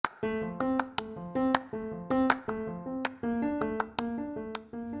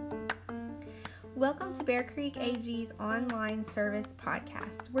Welcome to Bear Creek AG's online service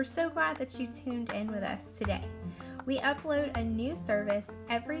podcast. We're so glad that you tuned in with us today. We upload a new service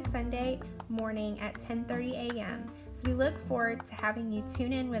every Sunday morning at 10:30 a.m. So we look forward to having you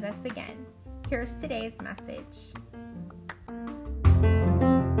tune in with us again. Here's today's message.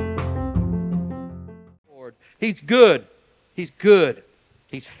 Lord, He's good. He's good.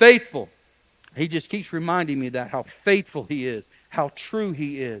 He's faithful. He just keeps reminding me that how faithful He is, how true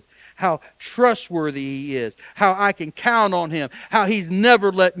He is, how trustworthy He is, how I can count on Him, how He's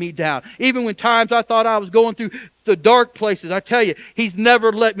never let me down. Even when times I thought I was going through the dark places, I tell you, He's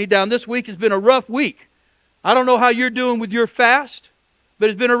never let me down. This week has been a rough week. I don't know how you're doing with your fast, but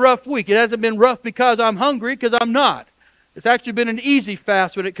it's been a rough week. It hasn't been rough because I'm hungry, because I'm not. It's actually been an easy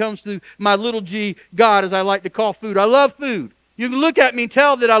fast when it comes to my little g God, as I like to call food. I love food. You can look at me and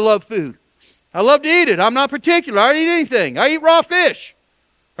tell that I love food. I love to eat it. I'm not particular. I eat anything. I eat raw fish.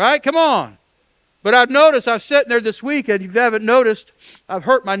 Right? Come on. But I've noticed, I've sat there this week, and if you haven't noticed, I've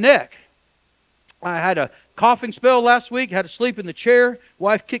hurt my neck. I had a coughing spell last week, had to sleep in the chair.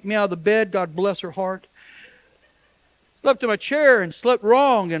 Wife kicked me out of the bed, God bless her heart. Slept in my chair and slept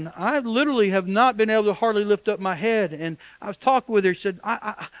wrong, and I literally have not been able to hardly lift up my head. And I was talking with her. She said,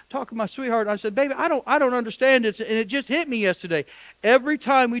 I talking to my sweetheart. I said, baby, I don't understand it. And it just hit me yesterday. Every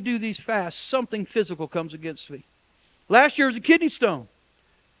time we do these fasts, something physical comes against me. Last year was a kidney stone.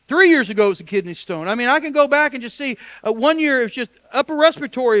 3 years ago it was a kidney stone. I mean, I can go back and just see. 1 year it was just upper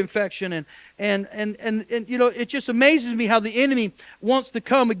respiratory infection, and you know, it just amazes me how the enemy wants to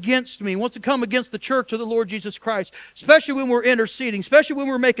come against me, wants to come against the church of the Lord Jesus Christ, especially when we're interceding, especially when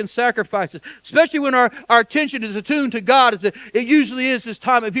we're making sacrifices, especially when our attention is attuned to God, as it usually is this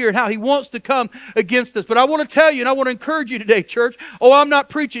time of year, and how He wants to come against us. But I want to tell you, and I want to encourage you today, church. Oh, I'm not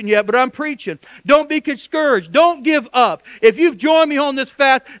preaching yet, but I'm preaching. Don't be discouraged. Don't give up. If you've joined me on this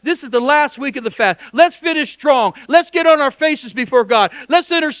fast, this is the last week of the fast. Let's finish strong. Let's get on our faces before God.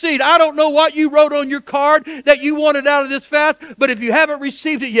 Let's intercede. I don't know what you wrote on your card that you wanted out of this fast, but if you haven't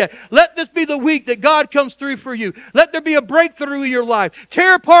received it yet, let this be the week that God comes through for you. Let there be a breakthrough in your life.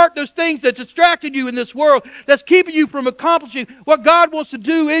 Tear apart those things that distracted you in this world, that's keeping you from accomplishing what God wants to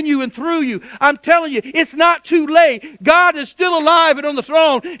do in you and through you. I'm telling you, it's not too late. God is still alive and on the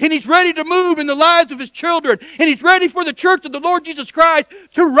throne, and He's ready to move in the lives of His children, and He's ready for the church of the Lord Jesus Christ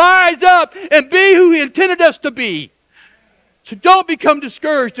to rise up and be who He intended us to be. So don't become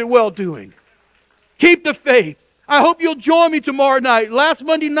discouraged in well-doing. Keep the faith. I hope you'll join me tomorrow night. Last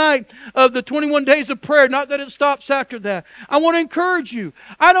Monday night of the 21 days of prayer. Not that it stops after that. I want to encourage you.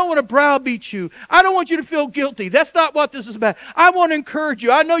 I don't want to browbeat you. I don't want you to feel guilty. That's not what this is about. I want to encourage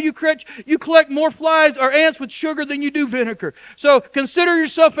you. I know you collect more flies or ants with sugar than you do vinegar. So consider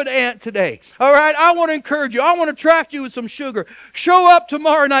yourself an ant today. All right? I want to encourage you. I want to attract you with some sugar. Show up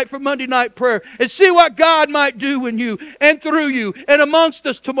tomorrow night for Monday night prayer and see what God might do in you and through you and amongst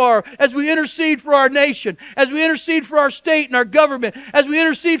us tomorrow as we intercede for our nation, as we intercede for our state and our government, as we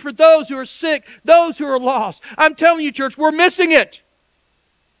intercede for those who are sick, those who are lost. I'm telling you, church, we're missing it.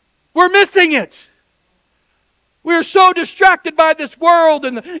 We're missing it. We are so distracted by this world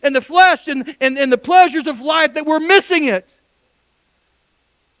and the flesh and the pleasures of life that we're missing it.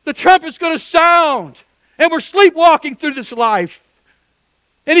 The trumpet's going to sound, and we're sleepwalking through this life.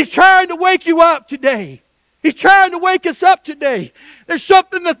 And He's trying to wake you up today. He's trying to wake us up today. There's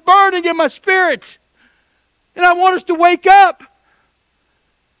something that's burning in my spirit. And I want us to wake up.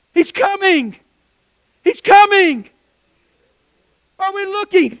 He's coming. He's coming. Are we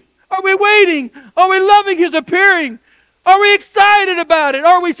looking? Are we waiting? Are we loving His appearing? Are we excited about it? Or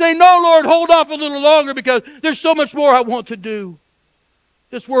are we saying, no, Lord, hold off a little longer because there's so much more I want to do?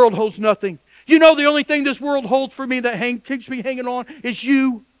 This world holds nothing. You know, the only thing this world holds for me that keeps me hanging on is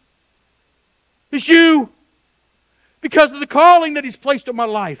you. It's you. Because of the calling that He's placed on my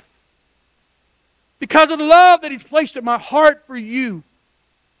life. Because of the love that He's placed in my heart for you.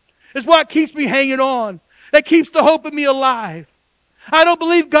 It's what keeps me hanging on. That keeps the hope in me alive. I don't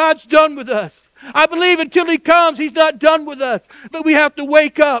believe God's done with us. I believe until He comes, He's not done with us. But we have to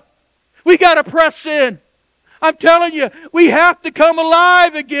wake up. We got to press in. I'm telling you, we have to come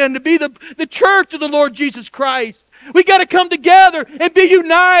alive again to be the church of the Lord Jesus Christ. We got to come together and be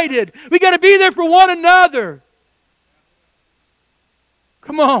united. We got to be there for one another.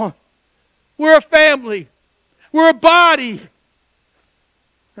 Come on. We're a family. We're a body.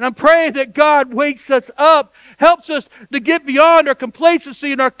 And I'm praying that God wakes us up, helps us to get beyond our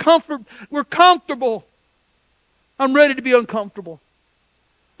complacency and our comfort. We're comfortable. I'm ready to be uncomfortable.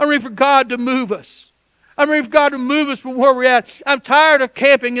 I'm ready for God to move us. I'm ready for God to move us from where we're at. I'm tired of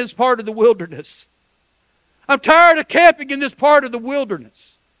camping in this part of the wilderness. I'm tired of camping in this part of the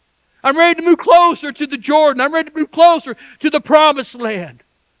wilderness. I'm ready to move closer to the Jordan. I'm ready to move closer to the promised land.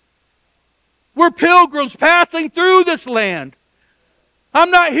 We're pilgrims passing through this land. I'm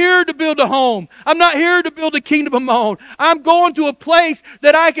not here to build a home. I'm not here to build a kingdom of my own. I'm going to a place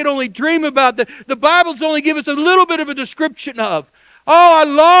that I can only dream about, that the Bible's only given us a little bit of a description of. Oh, I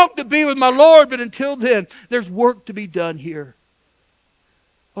long to be with my Lord, but until then, there's work to be done here.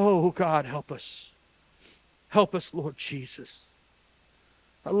 Oh, God, help us. Help us, Lord Jesus.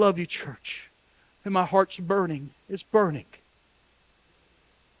 I love you, church. And my heart's burning. It's burning.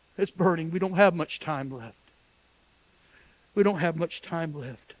 It's burning. We don't have much time left. We don't have much time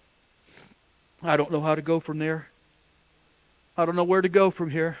left. I don't know how to go from there. I don't know where to go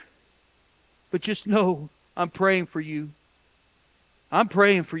from here. But just know I'm praying for you. I'm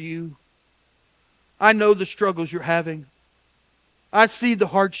praying for you. I know the struggles you're having. I see the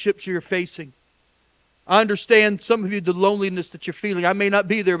hardships you're facing. I understand some of you, the loneliness that you're feeling. I may not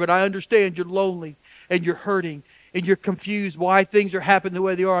be there, but I understand you're lonely and you're hurting and you're confused why things are happening the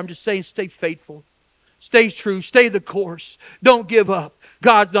way they are. I'm just saying, stay faithful. Stay true. Stay the course. Don't give up.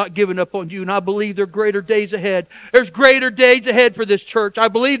 God's not giving up on you. And I believe there are greater days ahead. There's greater days ahead for this church. I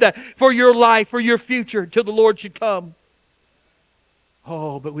believe that for your life, for your future, until the Lord should come.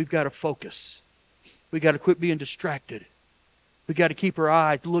 Oh, but we've got to focus. We've got to quit being distracted. We've got to keep our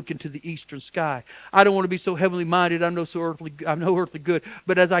eyes looking to the eastern sky. I don't want to be so heavenly minded. I'm no earthly good.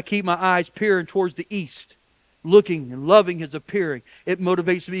 But as I keep my eyes peering towards the east, looking and loving His appearing, it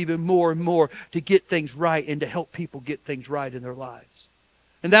motivates me even more and more to get things right and to help people get things right in their lives.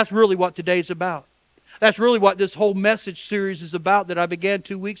 And that's really what today's about. That's really what this whole message series is about that I began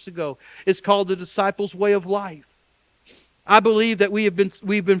 2 weeks ago. It's called The Disciples' Way of Life. I believe that we've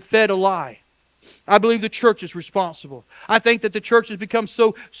been fed a lie. I believe the church is responsible. I think that the church has become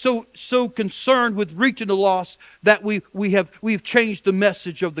so concerned with reaching the lost that we've changed the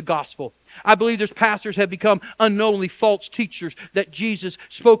message of the gospel. I believe there's pastors have become unknowingly false teachers that Jesus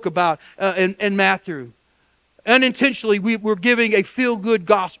spoke about in Matthew. Unintentionally, we're giving a feel-good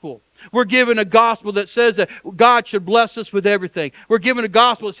gospel. We're given a gospel that says that God should bless us with everything. We're given a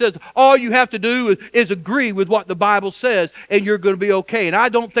gospel that says all you have to do is agree with what the Bible says and you're going to be okay. And I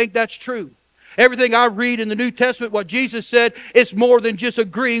don't think that's true. Everything I read in the New Testament, what Jesus said, it's more than just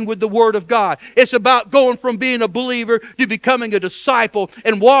agreeing with the Word of God. It's about going from being a believer to becoming a disciple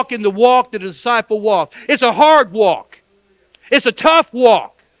and walking the walk that a disciple walked. It's a hard walk. It's a tough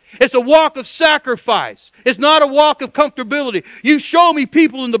walk. It's a walk of sacrifice. It's not a walk of comfortability. You show me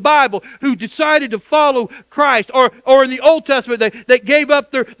people in the Bible who decided to follow Christ, or in the Old Testament that gave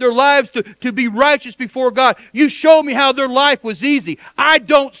up their lives to be righteous before God. You show me how their life was easy. I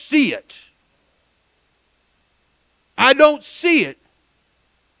don't see it. I don't see it.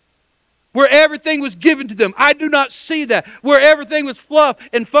 Where everything was given to them. I do not see that. Where everything was fluff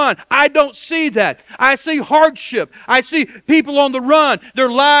and fun. I don't see that. I see hardship. I see people on the run. Their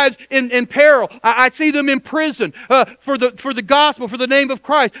lives in peril. I see them in prison for the gospel, for the name of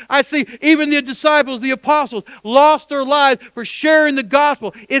Christ. I see even the disciples, the apostles, lost their lives for sharing the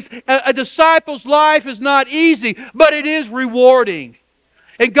gospel. A disciple's life is not easy, but it is rewarding.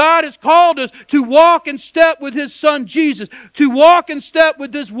 And God has called us to walk in step with His Son Jesus. To walk in step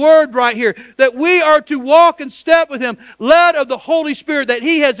with this word right here. That we are to walk in step with Him, led of the Holy Spirit that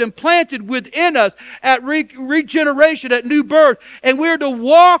He has implanted within us at regeneration, at new birth. And we're to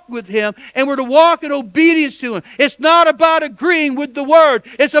walk with Him, and we're to walk in obedience to Him. It's not about agreeing with the Word.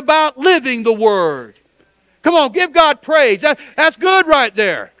 It's about living the Word. Come on, give God praise. That's good right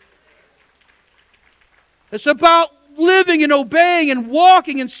there. It's about living and obeying and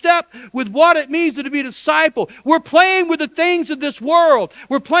walking in step with what it means to be a disciple. We're playing with the things of this world.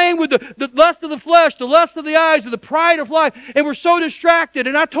 We're playing with the lust of the flesh, the lust of the eyes, the pride of life, and we're so distracted.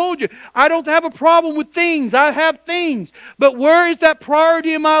 And I told you, I don't have a problem with things. I have things. But where is that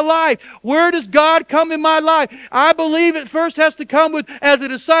priority in my life? Where does God come in my life? I believe it first has to come with, as a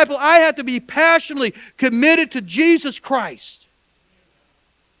disciple, I have to be passionately committed to Jesus Christ.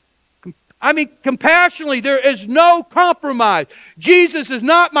 I mean, compassionately, there is no compromise. Jesus is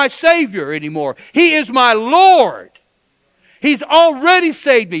not my Savior anymore. He is my Lord. He's already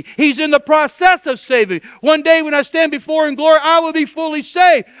saved me. He's in the process of saving me. One day when I stand before Him in glory, I will be fully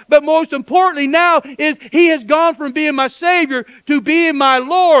saved. But most importantly now is He has gone from being my Savior to being my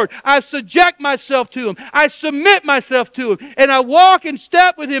Lord. I subject myself to Him. I submit myself to Him. And I walk in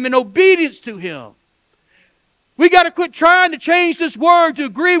step with Him in obedience to Him. We got to quit trying to change this word to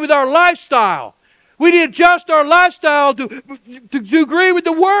agree with our lifestyle. We need to adjust our lifestyle to agree with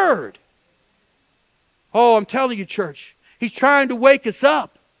the Word. Oh, I'm telling you, church, He's trying to wake us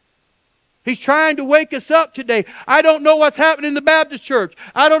up. He's trying to wake us up today. I don't know what's happening in the Baptist church.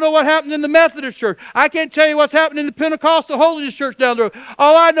 I don't know what happened in the Methodist church. I can't tell you what's happening in the Pentecostal Holiness church down the road.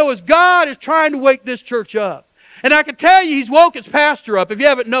 All I know is God is trying to wake this church up. And I can tell you He's woke its pastor up if you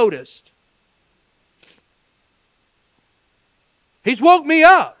haven't noticed. He's woke me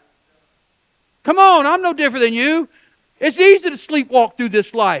up. Come on, I'm no different than you. It's easy to sleepwalk through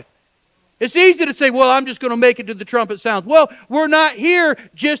this life. It's easy to say, well, I'm just going to make it to the trumpet sounds. Well, we're not here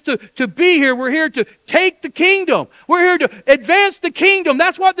just to be here. We're here to take the kingdom. We're here to advance the kingdom.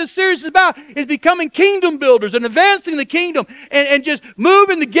 That's what this series is about, is becoming kingdom builders and advancing the kingdom and just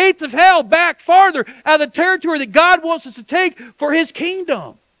moving the gates of hell back farther out of the territory that God wants us to take for His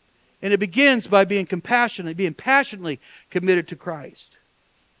kingdom. And it begins by being compassionate, being passionately committed to Christ.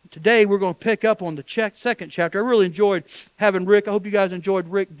 Today we're going to pick up on the second chapter. I really enjoyed having Rick. I hope you guys enjoyed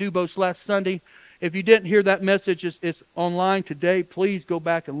Rick Dubose last Sunday. If you didn't hear that message, it's online today. Please go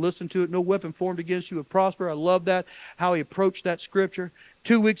back and listen to it. No weapon formed against you will prosper. I love that, how he approached that scripture.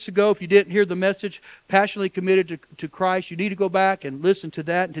 2 weeks ago, if you didn't hear the message, passionately committed to Christ, you need to go back and listen to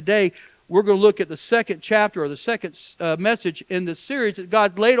that. And today we're going to look at the second chapter or the second message in this series that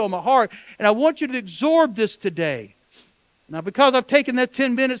God laid on my heart. And I want you to absorb this today. Now, because I've taken that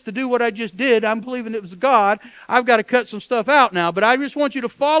 10 minutes to do what I just did, I'm believing it was God. I've got to cut some stuff out now. But I just want you to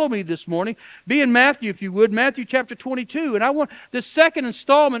follow me this morning. Be in Matthew, if you would, Matthew chapter 22. And I want this second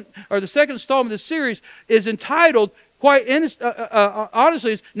installment, or the second installment of this series, is entitled,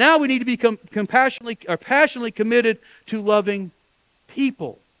 honestly, is now we need to become passionately committed to loving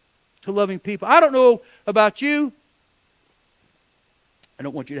people. To loving people. I don't know about you. I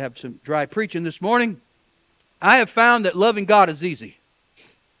don't want you to have some dry preaching this morning. I have found that loving God is easy.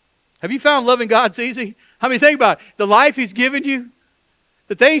 Have you found loving God's easy? I mean, think about it. The life He's given you,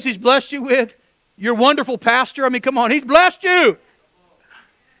 the things He's blessed you with, your wonderful pastor. I mean, come on, He's blessed you.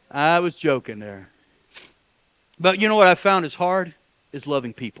 I was joking there. But you know what I found is hard? Is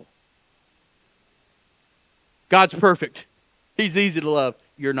loving people. God's perfect. He's easy to love.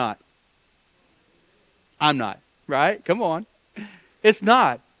 You're not. I'm not. Right? Come on. It's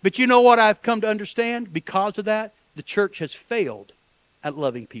not. But you know what I've come to understand? Because of that, the church has failed at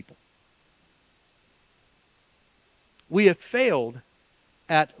loving people. We have failed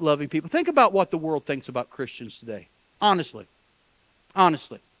at loving people. Think about what the world thinks about Christians today. Honestly.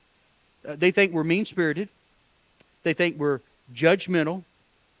 Honestly. They think we're mean-spirited. They think we're judgmental.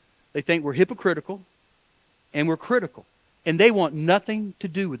 They think we're hypocritical. And we're critical. And they want nothing to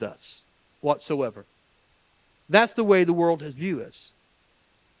do with us whatsoever. That's the way the world has viewed us.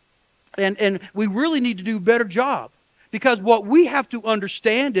 And we really need to do a better job. Because what we have to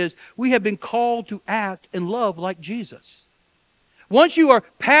understand is we have been called to act and love like Jesus. Once you are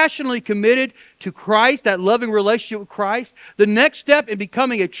passionately committed to Christ, that loving relationship with Christ, the next step in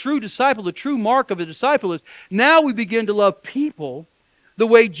becoming a true disciple, the true mark of a disciple is now we begin to love people the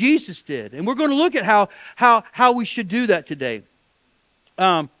way Jesus did. And we're going to look at how we should do that today.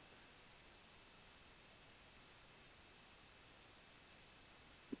 When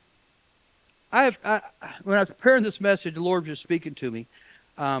I was preparing this message, the Lord was speaking to me.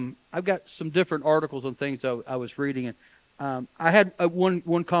 I've got some different articles on things I was reading. And I had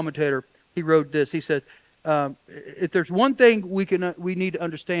one commentator, he wrote this. He says, if there's one thing we need to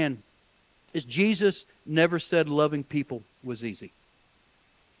understand, is Jesus never said loving people was easy.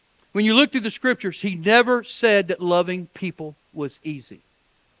 When you look through the Scriptures, He never said that loving people was easy.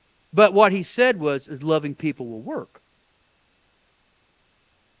 But what He said was loving people will work.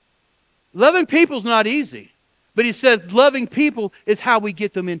 Loving people is not easy. But He said loving people is how we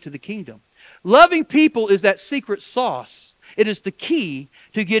get them into the kingdom. Loving people is that secret sauce. It is the key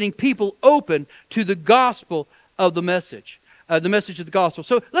to getting people open to the gospel of the message of the gospel.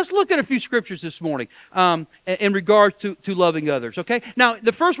 So let's look at a few scriptures this morning in regards to loving others. Okay. Now,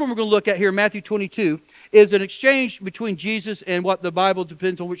 the first one we're going to look at here, Matthew 22, is an exchange between Jesus and what the Bible,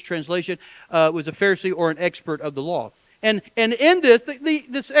 depends on which translation, was a Pharisee or an expert of the law. And in this,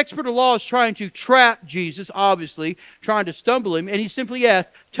 this expert of law is trying to trap Jesus, obviously, trying to stumble Him. And he simply asks,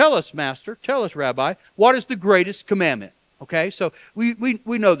 tell us, Master, tell us, Rabbi, what is the greatest commandment? Okay, so we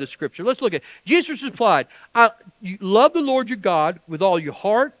know this scripture. Let's look at it. Jesus replied, you love the Lord your God with all your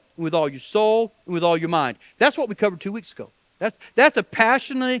heart, with all your soul, and with all your mind. That's what we covered 2 weeks ago. That's a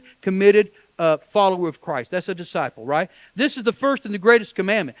passionately committed follower of Christ. That's a disciple, right? This is the first and the greatest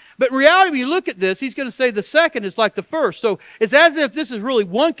commandment. But in reality, when you look at this, He's going to say the second is like the first. So it's as if this is really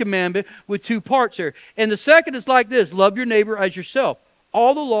one commandment with two parts here. And the second is like this, love your neighbor as yourself.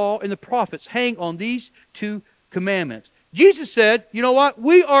 All the law and the prophets hang on these two commandments. Jesus said, you know what?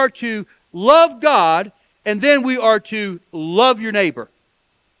 We are to love God and then we are to love your neighbor.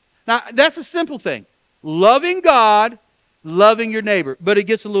 Now, that's a simple thing. Loving God, loving your neighbor. But it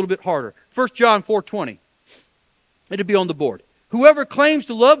gets a little bit harder. 1 John 4:20. It'll be on the board. Whoever claims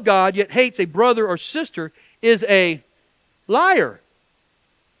to love God yet hates a brother or sister is a liar.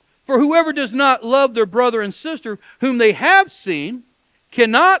 For whoever does not love their brother and sister whom they have seen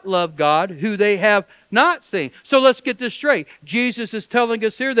cannot love God who they have not seen. So let's get this straight. Jesus is telling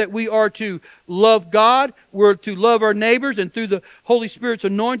us here that we are to love God, we're to love our neighbors, and through the Holy Spirit's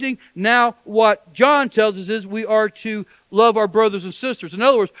anointing, now what John tells us is we are to love our brothers and sisters. In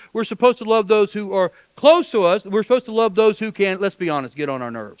other words, we're supposed to love those who are close to us. We're supposed to love those who can, let's be honest, get on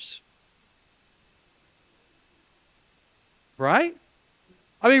our nerves. Right?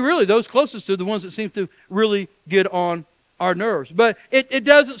 I mean, really, those closest to the ones that seem to really get on our nerves. But it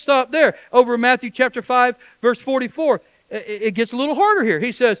doesn't stop there. Over in Matthew chapter 5, verse 44, it gets a little harder here.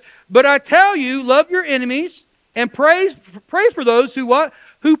 He says, but I tell you, love your enemies and pray for those who what?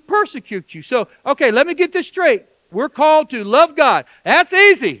 Who persecute you. So, okay, let me get this straight. We're called to love God. That's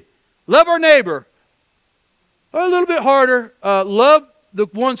easy. Love our neighbor. A little bit harder. Love the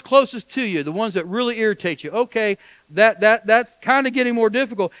ones closest to you, the ones that really irritate you. Okay, that's kind of getting more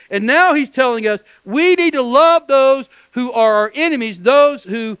difficult. And now he's telling us we need to love those who are our enemies, those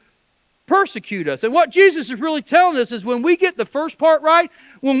who persecute us. And what Jesus is really telling us is when we get the first part right,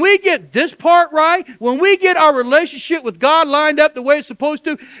 when we get this part right, when we get our relationship with God lined up the way it's supposed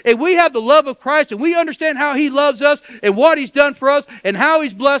to, and we have the love of Christ, and we understand how He loves us, and what He's done for us, and how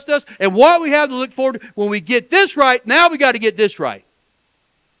He's blessed us, and what we have to look forward to, when we get this right, now we got to get this right.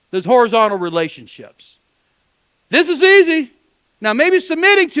 Those horizontal relationships. This is easy. Now maybe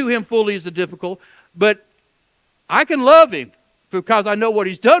submitting to Him fully is the difficult, but I can love Him because I know what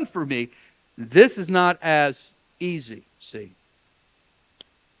He's done for me. This is not as easy, see.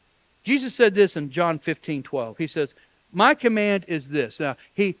 Jesus said this in John 15:12. He says, my command is this. Now,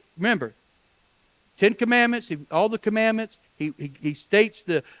 remember, 10 commandments, all the commandments, he states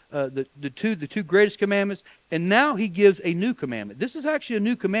the two greatest commandments, and now he gives a new commandment. This is actually a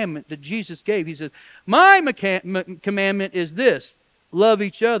new commandment that Jesus gave. He says, my commandment is this, love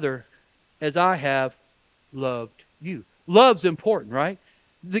each other as I have loved you. Love's important, right?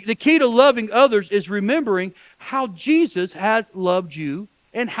 The key to loving others is remembering how Jesus has loved you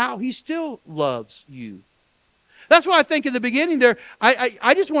and how He still loves you. That's why I think in the beginning there,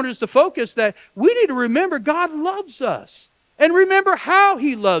 I just wanted us to focus that we need to remember God loves us. And remember how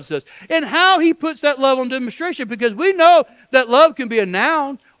He loves us and how He puts that love on demonstration, because we know that love can be a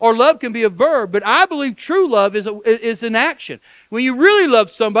noun or love can be a verb, but I believe true love is an action. When you really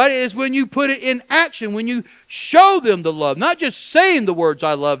love somebody is when you put it in action, when you show them the love, not just saying the words,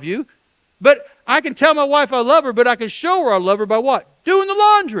 I love you, but I can tell my wife I love her, but I can show her I love her by what? Doing the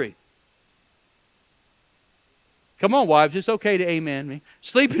laundry. Come on, wives, it's okay to amen me.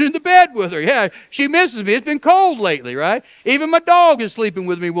 Sleeping in the bed with her. Yeah, she misses me. It's been cold lately, right? Even my dog is sleeping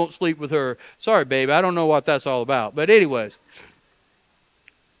with me, won't sleep with her. Sorry, baby, I don't know what that's all about. But anyways.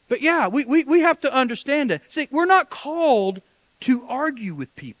 But yeah, we have to understand that. See, we're not called to argue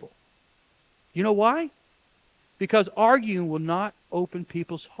with people. You know why? Because arguing will not open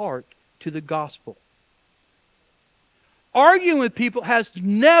people's heart to the gospel. Arguing with people has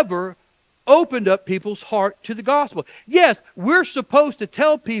never opened up people's heart to the gospel. Yes, we're supposed to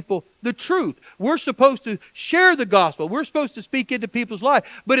tell people the truth. We're supposed to share the gospel. We're supposed to speak into people's life.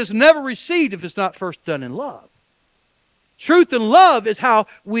 But it's never received if it's not first done in love. Truth and love is how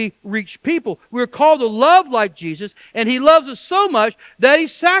we reach people. We're called to love like Jesus, and He loves us so much that He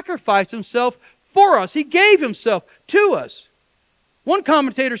sacrificed Himself for us. He gave Himself to us. One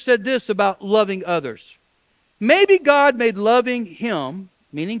commentator said this about loving others. Maybe God made loving Him,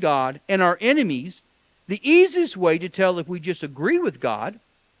 meaning God, and our enemies the easiest way to tell if we just agree with God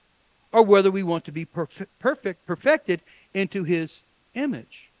or whether we want to be perfected into His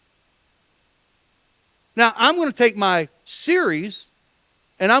image. Now, I'm going to take my series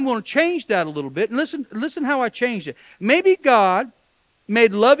and I'm going to change that a little bit. And listen how I changed it. Maybe God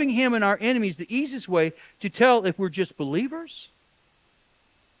made loving Him and our enemies the easiest way to tell if we're just believers,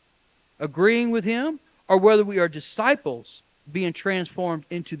 agreeing with Him, or whether we are disciples being transformed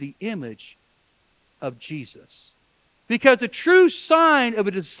into the image of Jesus. Because the true sign of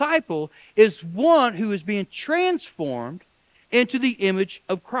a disciple is one who is being transformed into the image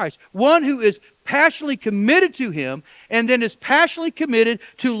of Christ. One who is passionately committed to Him and then is passionately committed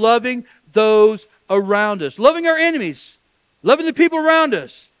to loving those around us. Loving our enemies, loving the people around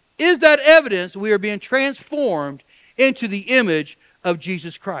us. Is that evidence we are being transformed into the image of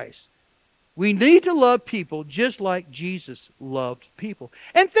Jesus Christ? We need to love people just like Jesus loved people.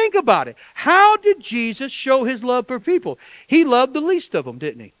 And think about it. How did Jesus show his love for people? He loved the least of them,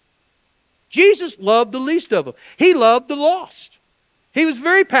 didn't he? Jesus loved the least of them. He loved the lost. He was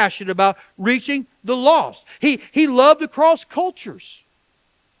very passionate about reaching the lost. He loved across cultures.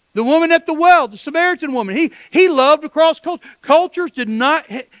 The woman at the well, the Samaritan woman, he loved across cultures. Cultures did not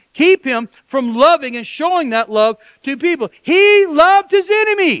keep him from loving and showing that love to people. He loved his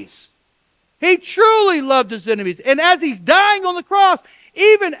enemies. He truly loved his enemies. And as he's dying on the cross,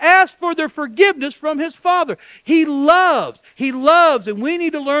 even asked for their forgiveness from his Father. He loves, and we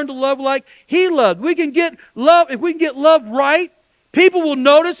need to learn to love like he loved. We can get love, if we can get love right, people will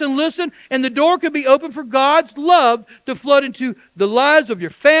notice and listen, and the door can be open for God's love to flood into the lives of your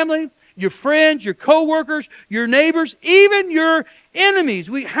family, your friends, your co-workers, your neighbors, even your enemies.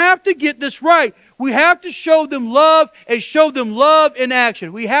 We have to get this right. We have to show them love and show them love in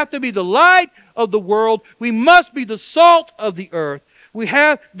action. We have to be the light of the world. We must be the salt of the earth. We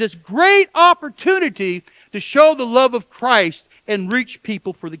have this great opportunity to show the love of Christ and reach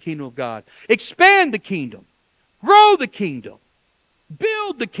people for the kingdom of God. Expand the kingdom. Grow the kingdom.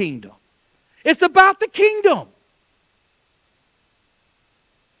 Build the kingdom. It's about the kingdom.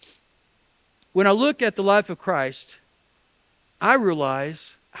 When I look at the life of Christ, I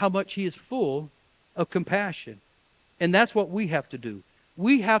realize how much he is full of compassion. And that's what we have to do.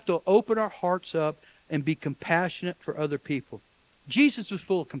 We have to open our hearts up and be compassionate for other people. Jesus was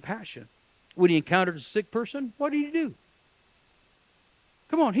full of compassion. When he encountered a sick person, what did he do?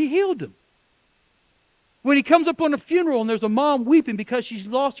 Come on, he healed them. When he comes up on a funeral and there's a mom weeping because she's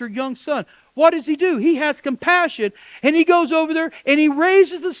lost her young son, what does he do? He has compassion, and he goes over there and he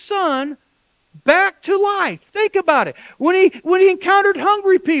raises the son back to life. Think about it. When he encountered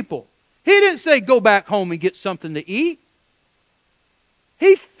hungry people, he didn't say, go back home and get something to eat.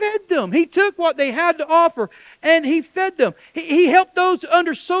 He fed them. He took what they had to offer and he fed them. He helped those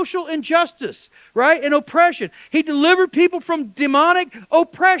under social injustice, right, and oppression. He delivered people from demonic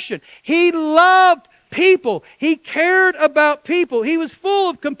oppression. He loved people. He cared about people. He was full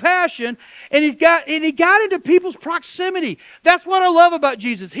of compassion, and he got into people's proximity. That's what I love about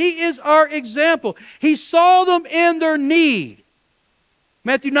Jesus. He is our example. He saw them in their need.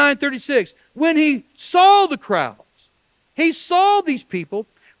 Matthew 9:36. When he saw the crowds, he saw these people.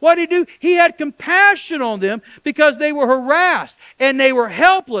 What did he do? He had compassion on them because they were harassed and they were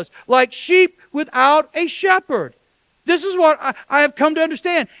helpless, like sheep without a shepherd. This is what I have come to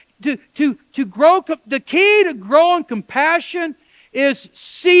understand. To grow, the key to growing compassion is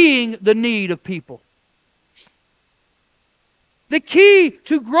seeing the need of people. The key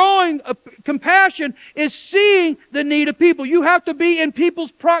to growing compassion is seeing the need of people. You have to be in people's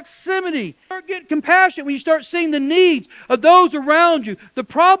proximity. You start getting compassion when you start seeing the needs of those around you. The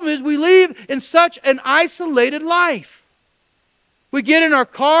problem is we live in such an isolated life. We get in our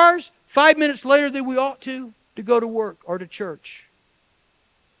cars 5 minutes later than we ought to go to work or to church.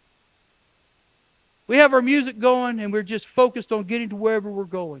 We have our music going and we're just focused on getting to wherever we're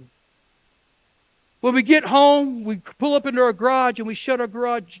going. When we get home, we pull up into our garage and we shut our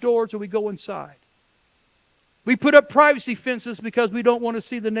garage doors and we go inside. We put up privacy fences because we don't want to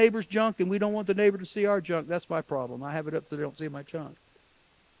see the neighbor's junk and we don't want the neighbor to see our junk. That's my problem. I have it up so they don't see my junk.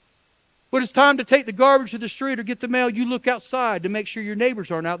 When it's time to take the garbage to the street or get the mail, you look outside to make sure your neighbors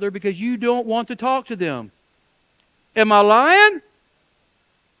aren't out there because you don't want to talk to them. Am I lying?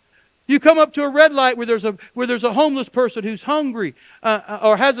 You come up to a red light where there's a homeless person who's hungry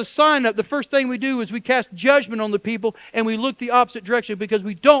or has a sign up. The first thing we do is we cast judgment on the people and we look the opposite direction because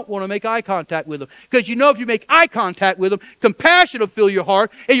we don't want to make eye contact with them. Because you know if you make eye contact with them, compassion will fill your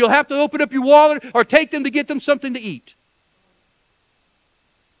heart and you'll have to open up your wallet or take them to get them something to eat.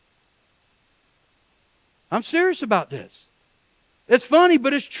 I'm serious about this. It's funny,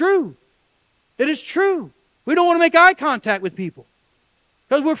 but it's true. It is true. We don't want to make eye contact with people.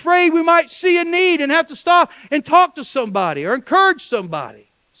 Because we're afraid we might see a need and have to stop and talk to somebody or encourage somebody.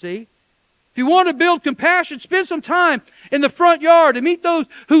 See? If you want to build compassion, spend some time in the front yard and meet those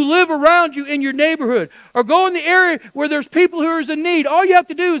who live around you in your neighborhood. Or go in the area where there's people who are in need. All you have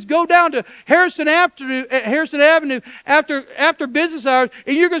to do is go down to Harrison Avenue after business hours,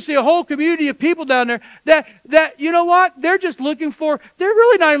 and you're going to see a whole community of people down there that you know what? They're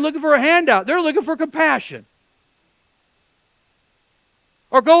really not even looking for a handout. They're looking for compassion.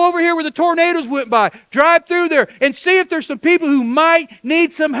 Or go over here where the tornadoes went by. Drive through there and see if there's some people who might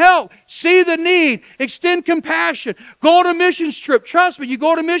need some help. See the need. Extend compassion. Go on a missions trip. Trust me, you go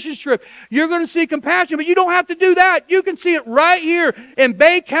on a missions trip, you're going to see compassion, but you don't have to do that. You can see it right here in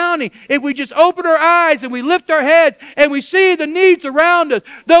Bay County if we just open our eyes and we lift our heads and we see the needs around us.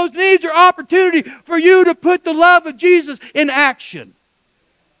 Those needs are opportunity for you to put the love of Jesus in action.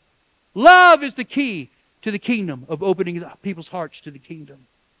 Love is the key to the kingdom, of opening people's hearts to the kingdom.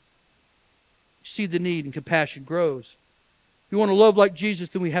 You see the need and compassion grows. If we want to love like Jesus,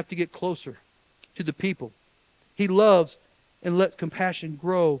 then we have to get closer to the people. He loves and lets compassion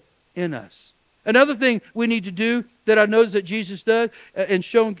grow in us. Another thing we need to do that I notice that Jesus does in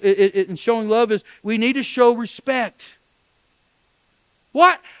showing love is we need to show respect.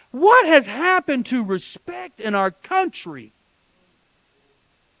 What has happened to respect in our country?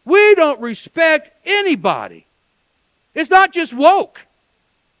 We don't respect anybody. It's not just woke.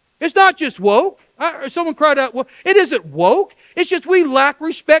 It's not just woke. Someone cried out, well, it isn't woke. It's just we lack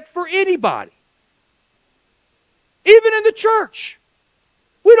respect for anybody. Even in the church.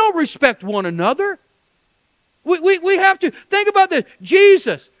 We don't respect one another. We have to think about this.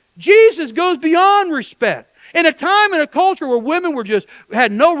 Jesus goes beyond respect. In a time and a culture where women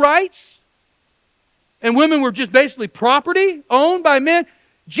had no rights, and women were just basically property owned by men,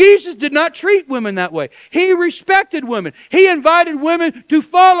 Jesus did not treat women that way. He respected women. He invited women to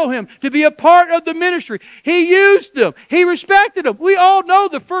follow Him, to be a part of the ministry. He used them. He respected them. We all know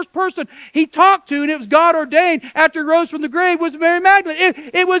the first person He talked to, and it was God ordained after He rose from the grave, was Mary Magdalene.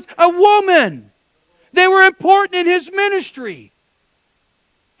 It was a woman. They were important in His ministry.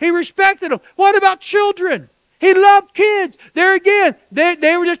 He respected them. What about children? He loved kids. There again,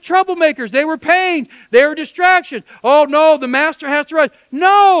 they were just troublemakers. They were pains. They were distractions. Oh no, the master has to rise.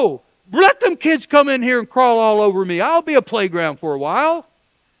 No! Let them kids come in here and crawl all over me. I'll be a playground for a while.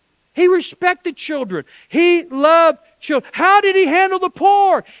 He respected children. He loved children. How did He handle the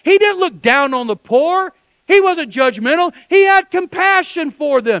poor? He didn't look down on the poor. He wasn't judgmental. He had compassion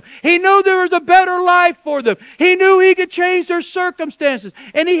for them. He knew there was a better life for them. He knew He could change their circumstances.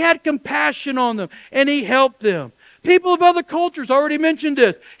 And He had compassion on them. And He helped them. People of other cultures already mentioned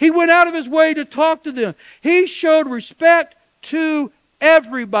this. He went out of His way to talk to them. He showed respect to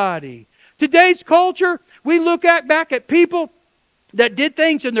everybody. Today's culture, we look back at people that did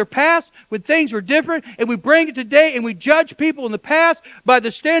things in their past when things were different, and we bring it today and we judge people in the past by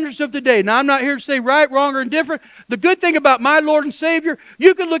the standards of today. Now, I'm not here to say right, wrong, or indifferent. The good thing about my Lord and Savior,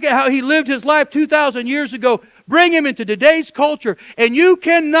 you can look at how He lived His life 2,000 years ago, bring Him into today's culture, and you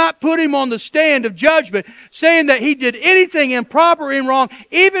cannot put Him on the stand of judgment saying that He did anything improper and wrong,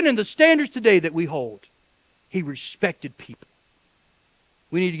 even in the standards today that we hold. He respected people.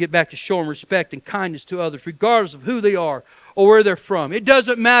 We need to get back to showing respect and kindness to others, regardless of who they are or where they're from. It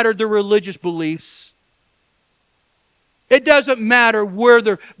doesn't matter their religious beliefs. It doesn't matter where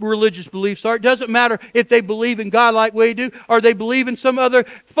their religious beliefs are. It doesn't matter if they believe in God like we do or they believe in some other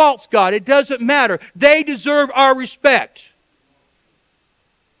false god. It doesn't matter. They deserve our respect.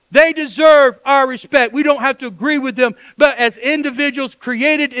 They deserve our respect. We don't have to agree with them, but as individuals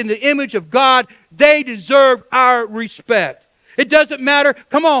created in the image of God, they deserve our respect. It doesn't matter,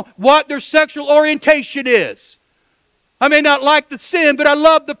 come on, what their sexual orientation is. I may not like the sin, but I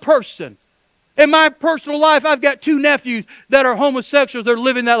love the person. In my personal life, I've got 2 nephews that are homosexuals. They're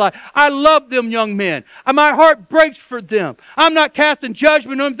living that life. I love them young men. My heart breaks for them. I'm not casting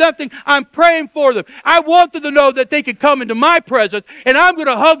judgment on them. Nothing. I'm praying for them. I want them to know that they can come into my presence, and I'm going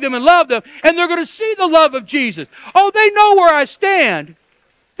to hug them and love them, and they're going to see the love of Jesus. Oh, they know where I stand.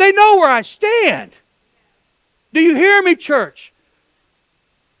 They know where I stand. Do you hear me, church?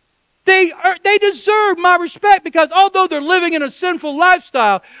 They deserve my respect because although they're living in a sinful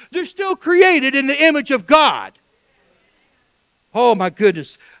lifestyle, they're still created in the image of God. Oh my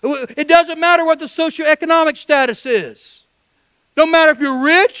goodness. It doesn't matter what the socioeconomic status is. Don't matter if you're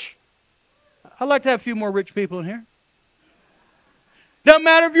rich. I'd like to have a few more rich people in here. Doesn't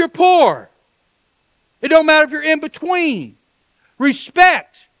matter if you're poor. It don't matter if you're in between.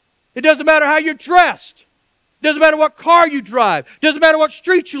 Respect. It doesn't matter how you're dressed. Doesn't matter what car you drive. Doesn't matter what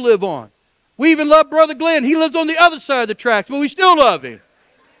street you live on. We even love Brother Glenn. He lives on the other side of the tracks, but we still love him.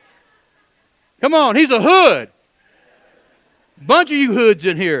 Come on, he's a hood. Bunch of you hoods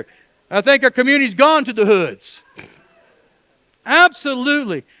in here. I think our community's gone to the hoods.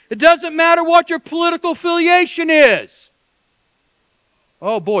 Absolutely. It doesn't matter what your political affiliation is.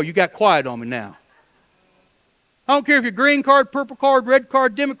 Oh boy, you got quiet on me now. I don't care if you're green card, purple card, red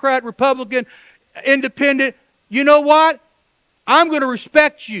card, Democrat, Republican, independent. You know what? I'm going to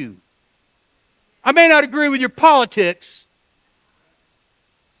respect you. I may not agree with your politics,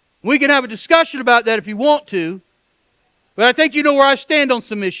 We can have a discussion about that if you want to. But I think you know where I stand on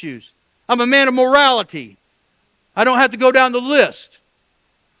some issues. I'm a man of morality. I don't have to go down the list.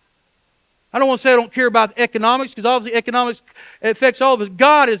 I don't want to say I don't care about economics, because obviously economics affects all of us.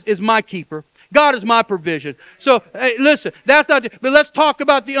 God is my keeper. God is my provision. So, hey, listen, that's not... But let's talk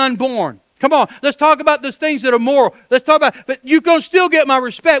about the unborn. Come on, let's talk about those things that are moral. Let's talk about... But you're going to still get my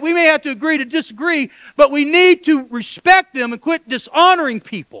respect. We may have to agree to disagree, but we need to respect them and quit dishonoring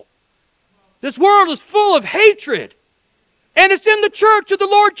people. This world is full of hatred. And it's in the church of the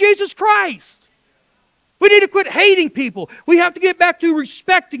Lord Jesus Christ. We need to quit hating people. We have to get back to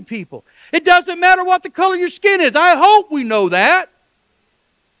respecting people. It doesn't matter what the color of your skin is. I hope we know that.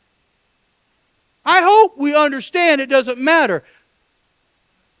 I hope we understand it doesn't matter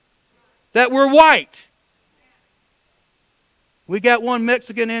that we're white. We got one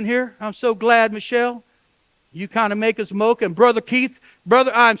Mexican in here. I'm so glad, Michelle. You kind of make us moke. And Brother Keith,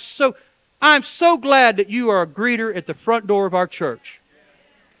 brother, I'm so glad that you are a greeter at the front door of our church.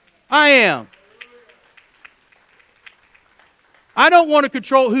 I am. I don't want to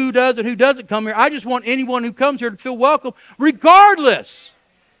control who does and who doesn't come here. I just want anyone who comes here to feel welcome, regardless.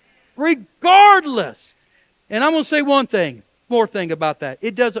 Regardless. And I'm going to say one thing, more thing about that.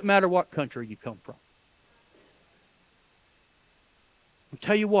 It doesn't matter what country you come from. I'll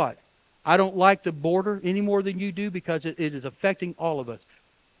tell you what, I don't like the border any more than you do, because it is affecting all of us.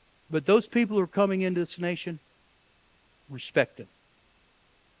 But those people who are coming into this nation, respect them.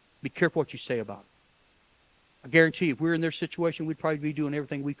 Be careful what you say about them. I guarantee you, if we were in their situation, we'd probably be doing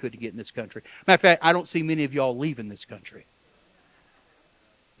everything we could to get in this country. Matter of fact, I don't see many of y'all leaving this country.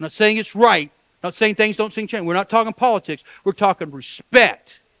 I'm not saying it's right. I'm not saying things don't seem change. We're not talking politics. We're talking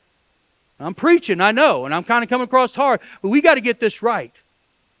respect. I'm preaching, I know, and I'm kind of coming across hard, but we got to get this right.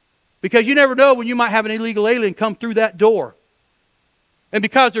 Because you never know when you might have an illegal alien come through that door. And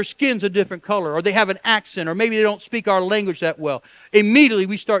because their skin's a different color, or they have an accent, or maybe they don't speak our language that well, immediately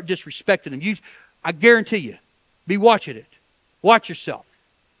we start disrespecting them. I guarantee you, be watching it. Watch yourself.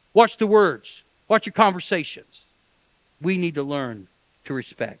 Watch the words. Watch your conversations. We need to learn to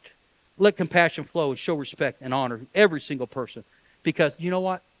respect. Let compassion flow and show respect and honor every single person. Because you know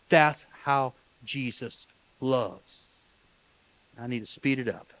what? That's how Jesus loves. I need to speed it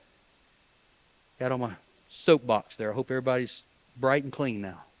up. Got on my soapbox there. I hope everybody's bright and clean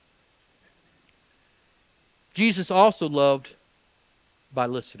now. Jesus also loved by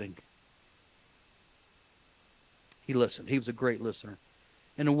listening. He listened. He was a great listener.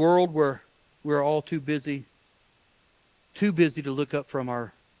 In a world where we're all too busy to look up from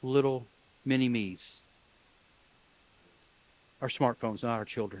our little mini-me's. Our smartphones, not our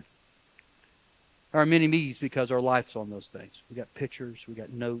children. Our mini-me's, because our life's on those things. We got pictures, we got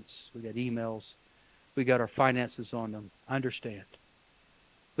notes, we got emails, we got our finances on them. I understand.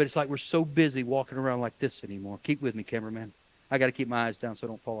 But it's like we're so busy walking around like this anymore. Keep with me, cameraman. I got to keep my eyes down so I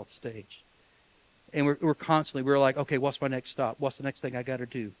don't fall off the stage. And we're like, okay, what's my next stop? What's the next thing I got to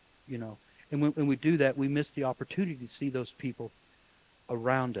do? You know. And when we do that, we miss the opportunity to see those people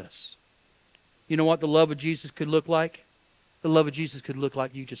around us. You know what the love of Jesus could look like? The love of Jesus could look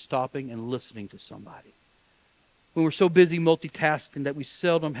like you just stopping and listening to somebody. When we're so busy multitasking that we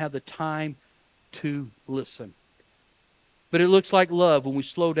seldom have the time to listen. But it looks like love when we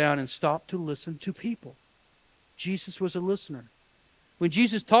slow down and stop to listen to people. Jesus was a listener. When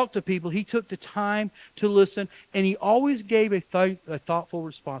Jesus talked to people, he took the time to listen, and he always gave a thoughtful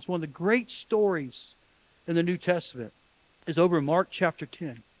response. One of the great stories in the New Testament is over in Mark chapter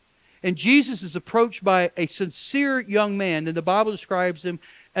 10. And Jesus is approached by a sincere young man, and the Bible describes him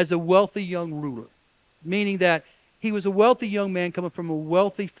as a wealthy young ruler, meaning that he was a wealthy young man coming from a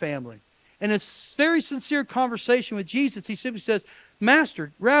wealthy family. And in a very sincere conversation with Jesus, he simply says,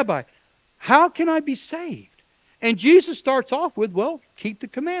 Master, Rabbi, how can I be saved? And Jesus starts off with, well, keep the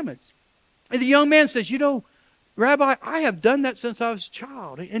commandments. And the young man says, you know, Rabbi, I have done that since I was a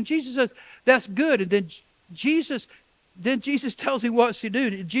child. And Jesus says, that's good. And then Jesus tells him what to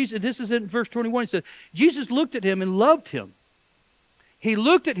do. This is in verse 21. He says, Jesus looked at him and loved him. He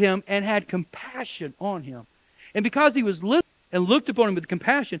looked at him and had compassion on him. And because he was listening and looked upon him with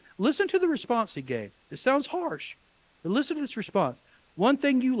compassion, listen to the response he gave. It sounds harsh, but listen to this response. One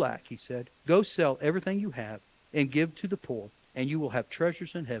thing you lack, he said, go sell everything you have and give to the poor, and you will have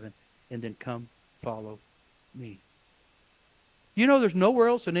treasures in heaven, and then come follow me. You know, there's nowhere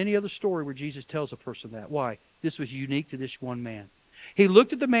else in any other story where Jesus tells a person that. Why? This was unique to this one man. He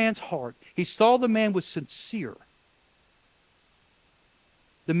looked at the man's heart. He saw the man was sincere.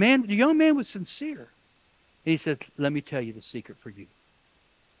 The young man was sincere. And he said, let me tell you the secret for you.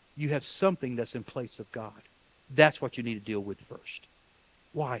 You have something that's in place of God. That's what you need to deal with first.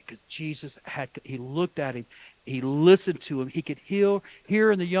 Why? Because he looked at him. He listened to him. He could hear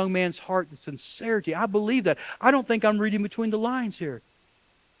in the young man's heart the sincerity. I believe that. I don't think I'm reading between the lines here.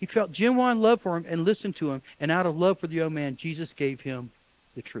 He felt genuine love for him and listened to him. And out of love for the young man, Jesus gave him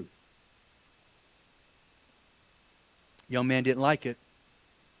the truth. The young man didn't like it,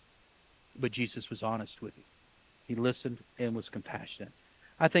 but Jesus was honest with him. He listened and was compassionate.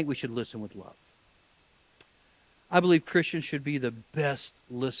 I think we should listen with love. I believe Christians should be the best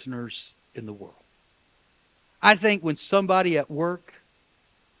listeners in the world. I think when somebody at work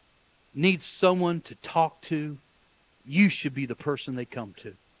needs someone to talk to, you should be the person they come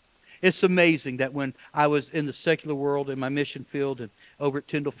to. It's amazing that when I was in the secular world in my mission field and over at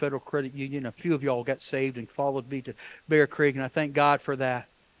Tyndall Federal Credit Union, a few of y'all got saved and followed me to Bear Creek, and I thank God for that.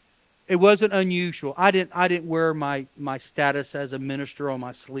 It wasn't unusual. I didn't wear my status as a minister on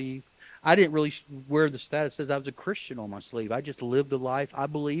my sleeve. I didn't really wear the status as I was a Christian on my sleeve. I just lived the life, I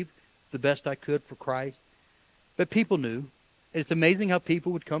believe, the best I could for Christ. But people knew. It's amazing how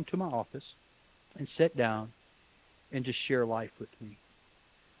people would come to my office and sit down and just share life with me.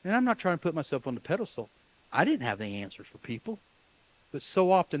 And I'm not trying to put myself on the pedestal. I didn't have the answers for people. But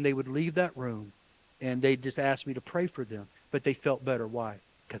so often they would leave that room and they just asked me to pray for them. But they felt better. Why?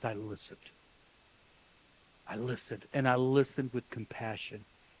 Because I listened. I listened. And I listened with compassion.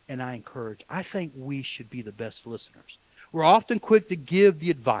 And I encouraged. I think we should be the best listeners. We're often quick to give the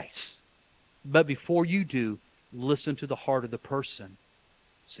advice. But before you do, listen to the heart of the person.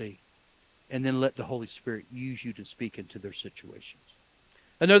 See? And then let the Holy Spirit use you to speak into their situations.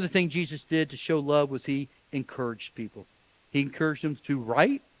 Another thing Jesus did to show love was he encouraged people. He encouraged them to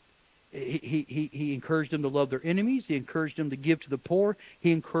write. He encouraged them to love their enemies. He encouraged them to give to the poor.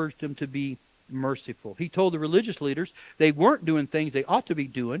 He encouraged them to be merciful. He told the religious leaders they weren't doing things they ought to be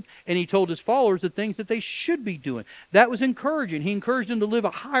doing, and he told his followers the things that they should be doing. That was encouraging. He encouraged them to live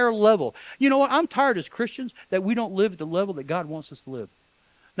a higher level. You know what? I'm tired as Christians that we don't live at the level that God wants us to live.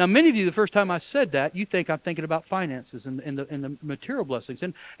 Now, many of you, the first time I said that, you think I'm thinking about finances and the material blessings.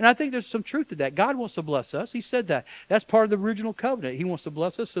 And I think there's some truth to that. God wants to bless us. He said that. That's part of the original covenant. He wants to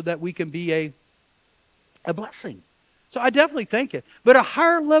bless us so that we can be a blessing. So I definitely think it. But a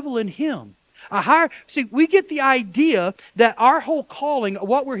higher level in Him. See, we get the idea that our whole calling,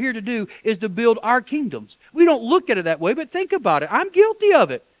 what we're here to do, is to build our kingdoms. We don't look at it that way, but think about it. I'm guilty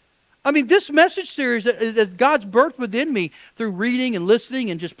of it. I mean, this message series that God's birthed within me through reading and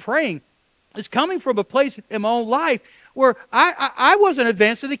listening and just praying is coming from a place in my own life where I wasn't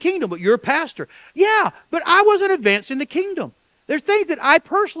advancing the kingdom, but you're a pastor. Yeah, but I wasn't advancing the kingdom. There's things that I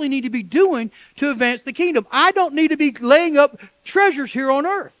personally need to be doing to advance the kingdom. I don't need to be laying up treasures here on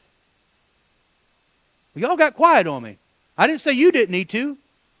earth. Well, y'all got quiet on me. I didn't say you didn't need to.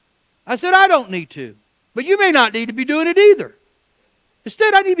 I said I don't need to. But you may not need to be doing it either.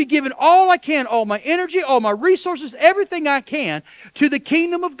 Instead, I need to be giving all I can, all my energy, all my resources, everything I can to the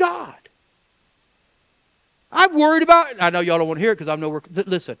kingdom of God. I'm worried about, I know y'all don't want to hear it because I'm nowhere,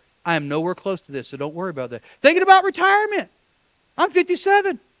 listen, I am nowhere close to this, so don't worry about that. Thinking about retirement. I'm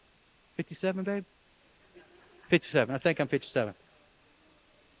 57. 57, babe? 57. I think I'm 57.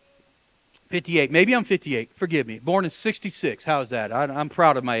 58. Maybe I'm 58. Forgive me. Born in 66. How's that? I'm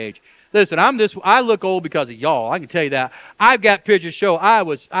proud of my age. Listen, I look old because of y'all. I can tell you that. I've got pictures show I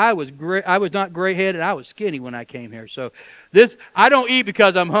was not gray-headed. I was skinny when I came here. So I don't eat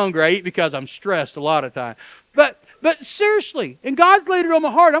because I'm hungry. I eat because I'm stressed a lot of time. But seriously, and God's laid it on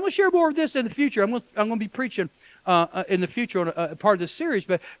my heart. I'm going to share more of this in the future. I'm going to be preaching in the future on a part of this series.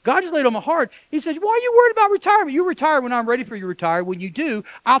 But God just laid it on my heart. He said, "Why are you worried about retirement? You retire when I'm ready for you to retire. When you do,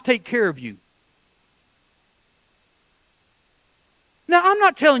 I'll take care of you." Now, I'm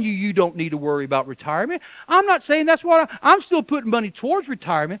not telling you don't need to worry about retirement. I'm not saying that's what I'm still putting money towards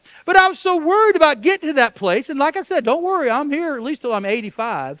retirement. But I was so worried about getting to that place. And like I said, don't worry, I'm here at least till I'm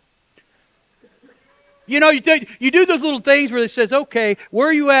 85. You know, you do those little things where it says, okay, where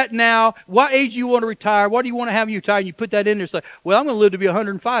are you at now? What age do you want to retire? What do you want to have when you retire? And you put that in there. It's like, well, I'm going to live to be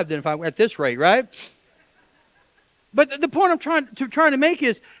 105 then if I'm at this rate, right? But the point I'm trying to make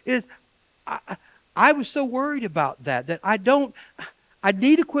is I was so worried about that I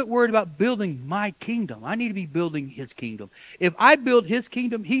need to quit worrying about building my kingdom. I need to be building His kingdom. If I build His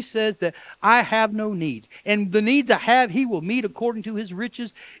kingdom, He says that I have no needs. And the needs I have, He will meet according to His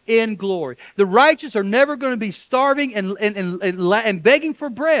riches in glory. The righteous are never going to be starving and begging for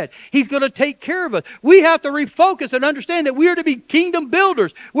bread. He's going to take care of us. We have to refocus and understand that we are to be kingdom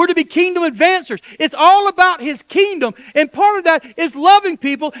builders. We're to be kingdom advancers. It's all about His kingdom. And part of that is loving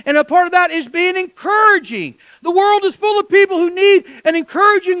people, and a part of that is being encouraging. The world is full of people who need an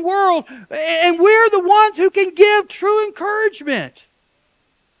encouraging world, and we're the ones who can give true encouragement.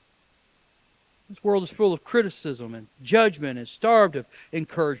 This world is full of criticism and judgment and starved of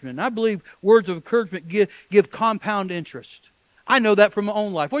encouragement. And I believe words of encouragement give compound interest. I know that from my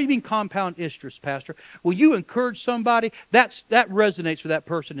own life. What do you mean compound interest, Pastor? Well, you encourage somebody, that resonates with that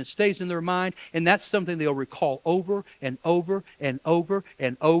person and stays in their mind, and that's something they'll recall over and over and over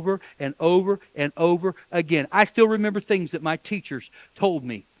and over and over and over again. I still remember things that my teachers told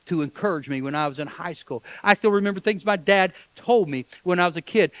me to encourage me when I was in high school. I still remember things my dad told me when I was a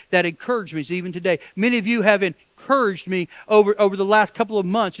kid that encouraged me even today. Many of you have encouraged me over the last couple of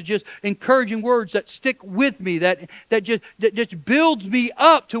months. It's just encouraging words that stick with me, that just builds me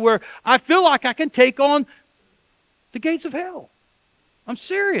up to where I feel like I can take on the gates of hell. I'm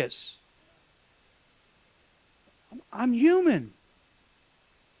serious. I'm human.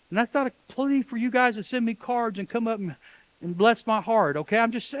 And that's not a plea for you guys to send me cards and come up and bless my heart, okay?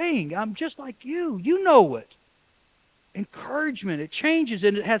 I'm just saying, I'm just like you. You know it. Encouragement, it changes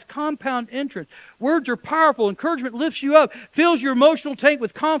and it has compound interest. Words are powerful. Encouragement lifts you up, fills your emotional tank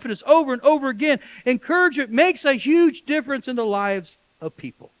with confidence over and over again. Encouragement makes a huge difference in the lives of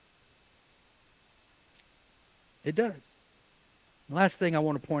people. It does. The last thing I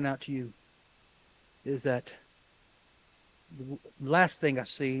want to point out to you is that the last thing I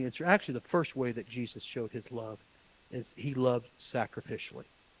see, it's actually the first way that Jesus showed his love, is he loved sacrificially.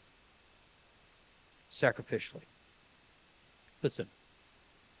 Sacrificially. Listen,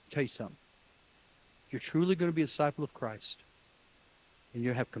 I'll tell you something. If you're truly going to be a disciple of Christ, and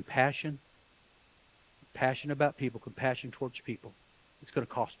you have compassion about people, compassion towards people, it's going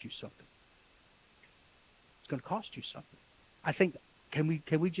to cost you something. It's going to cost you something. I think, can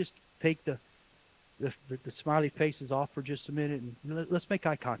we just take the smiley faces off for just a minute, and let's make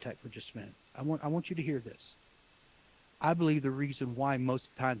eye contact for just a minute. I want you to hear this. I believe the reason why most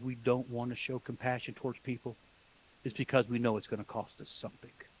of the time we don't want to show compassion towards people is because we know it's going to cost us something.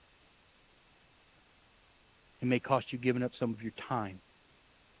 It may cost you giving up some of your time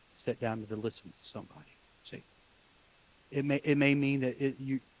to sit down to listen to somebody. See, it may mean that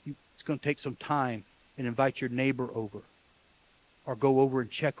it's going to take some time and invite your neighbor over, or go over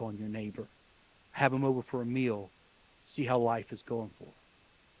and check on your neighbor, have them over for a meal, see how life is going for them.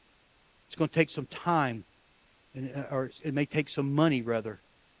 It's going to take some time. Or it may take some money, rather,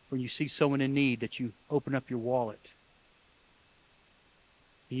 when you see someone in need, that you open up your wallet.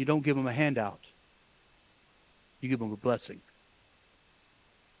 And you don't give them a handout. You give them a blessing.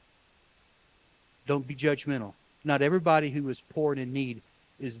 Don't be judgmental. Not everybody who is poor and in need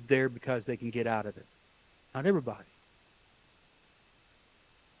is there because they can get out of it. Not everybody.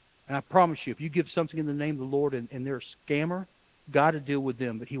 And I promise you, if you give something in the name of the Lord and they're a scammer, God will deal with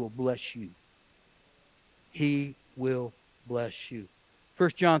them, but he will bless you. He will bless you.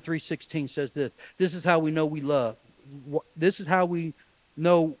 1 John 3:16 says this. This is how we know we love. This is how we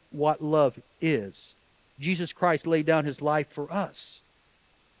know what love is. Jesus Christ laid down his life for us.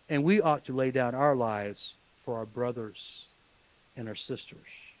 And we ought to lay down our lives for our brothers and our sisters.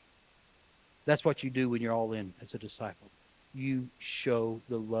 That's what you do when you're all in as a disciple. You show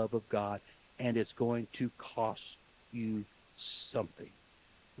the love of God, and it's going to cost you something.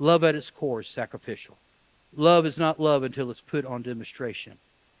 Love at its core is sacrificial. Love is not love until it's put on demonstration.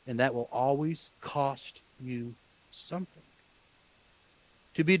 And that will always cost you something.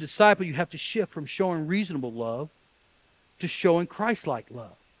 To be a disciple, you have to shift from showing reasonable love to showing Christ-like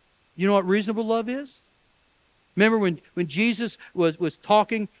love. You know what reasonable love is? Remember when Jesus was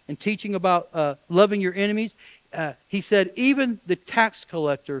talking and teaching about loving your enemies, he said, even the tax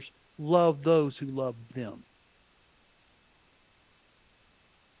collectors love those who love them.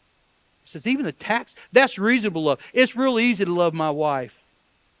 Says even the tax, that's reasonable love. It's real easy to love my wife.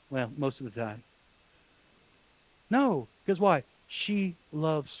 Well, most of the time. No, because why? She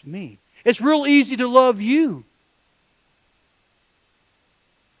loves me. It's real easy to love you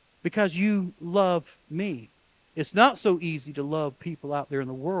because you love me. It's not so easy to love people out there in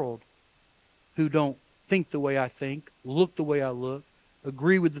the world who don't think the way I think, look the way I look,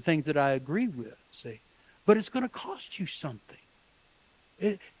 agree with the things that I agree with. See, but it's going to cost you something.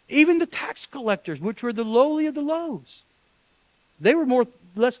 Even the tax collectors, which were the lowly of the lows, they were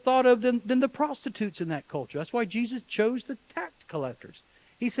less thought of than the prostitutes in that culture. That's why Jesus chose the tax collectors.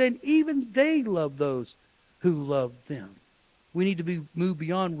 He said even they love those who love them. We need to move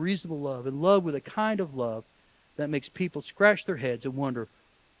beyond reasonable love and love with a kind of love that makes people scratch their heads and wonder,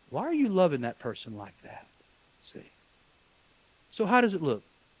 why are you loving that person like that? See. So how does it look?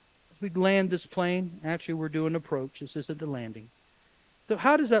 As we land this plane, actually we're doing an approach. This isn't the landing. So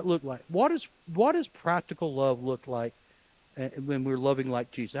how does that look like? What does practical love look like when we're loving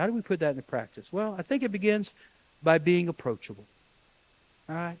like Jesus? How do we put that into practice? Well, I think it begins by being approachable.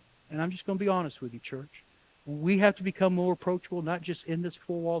 All right? And I'm just going to be honest with you, church. We have to become more approachable, not just in this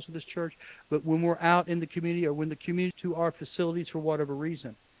four walls of this church, but when we're out in the community or when the community to our facilities for whatever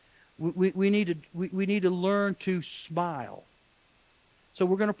reason. We need to learn to smile. So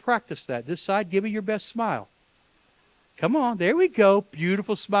we're going to practice that. This side, give me your best smile. Come on, there we go.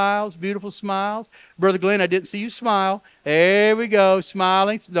 Beautiful smiles, beautiful smiles. Brother Glenn, I didn't see you smile. There we go,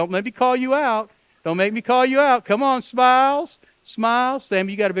 smiling. Don't let me call you out. Don't make me call you out. Come on, smiles, smiles. Sam,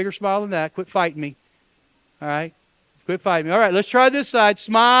 you got a bigger smile than that. Quit fighting me. All right? Quit fighting me. All right, let's try this side.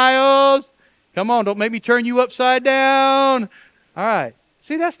 Smiles. Come on, don't make me turn you upside down. All right.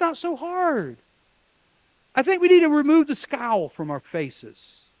 See, that's not so hard. I think we need to remove the scowl from our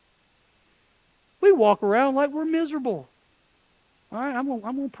faces. We walk around like we're miserable. All right, I'm going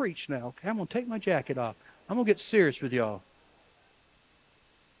to preach now. Okay? I'm going to take my jacket off. I'm going to get serious with y'all.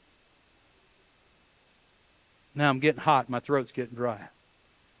 Now I'm getting hot. My throat's getting dry.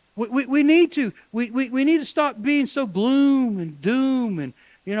 We need to stop being so gloom and doom and,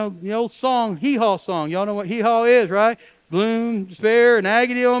 you know, the old song, hee-haw song. Y'all know what hee-haw is, right? Gloom, despair, and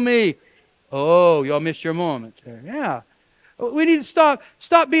agony on me. Oh, y'all missed your moment there. Yeah. We need to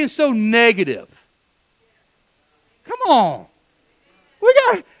stop being so negative. Come on.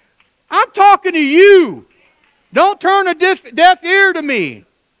 I'm talking to you. Don't turn a deaf ear to me.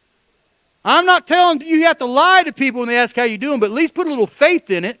 I'm not telling you have to lie to people when they ask how you're doing, but at least put a little faith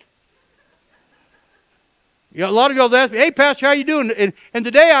in it. You know, a lot of y'all ask me, hey, Pastor, how you doing? And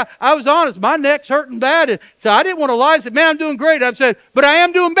today I was honest. My neck's hurting bad. And so I didn't want to lie. I said, man, I'm doing great. I said, but I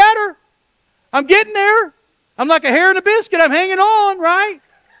am doing better. I'm getting there. I'm like a hair in a biscuit. I'm hanging on, right?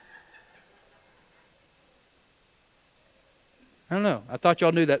 I don't know. I thought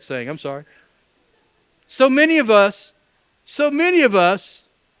y'all knew that saying. I'm sorry. So many of us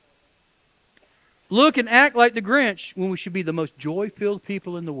look and act like the Grinch when we should be the most joy-filled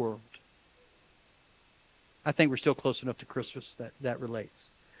people in the world. I think we're still close enough to Christmas that relates.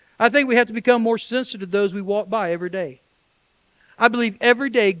 I think we have to become more sensitive to those we walk by every day. I believe every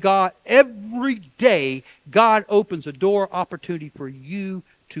day God opens a door opportunity for you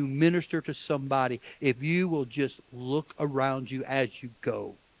to minister to somebody if you will just look around you as you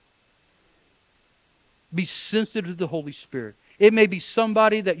go. Be sensitive to the Holy Spirit. It may be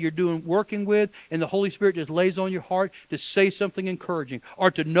somebody that you're working with, and the Holy Spirit just lays on your heart to say something encouraging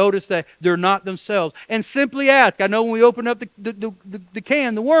or to notice that they're not themselves. And simply ask. I know when we open up the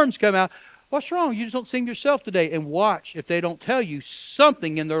can, the worms come out. What's wrong? You just don't sing yourself today. And watch if they don't tell you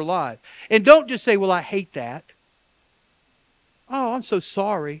something in their life. And don't just say, well, I hate that. Oh, I'm so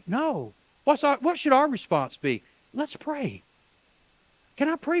sorry. No. What should our response be? Let's pray. Can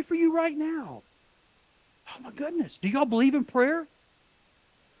I pray for you right now? Oh, my goodness. Do y'all believe in prayer?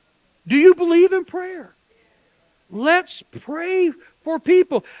 Do you believe in prayer? Let's pray for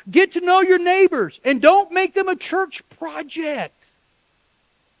people. Get to know your neighbors. And don't make them a church project.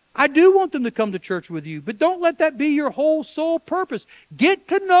 I do want them to come to church with you, but don't let that be your whole sole purpose. Get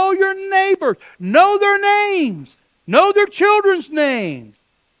to know your neighbors. Know their names. Know their children's names.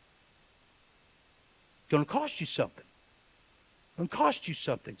 It's going to cost you something. It's going to cost you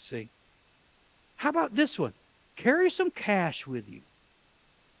something, see? How about this one? Carry some cash with you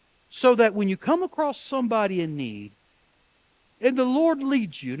so that when you come across somebody in need and the Lord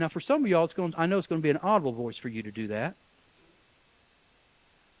leads you. Now, for some of y'all, I know it's going to be an audible voice for you to do that.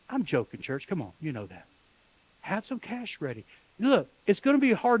 I'm joking, church. Come on. You know that. Have some cash ready. Look, it's going to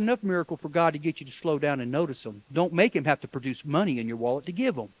be a hard enough miracle for God to get you to slow down and notice them. Don't make Him have to produce money in your wallet to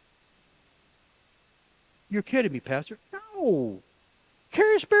give them. You're kidding me, Pastor. No.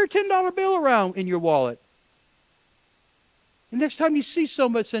 Carry a spare $10 bill around in your wallet. And next time you see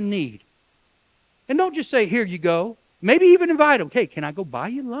somebody that's in need. And don't just say, here you go. Maybe even invite them. Hey, can I go buy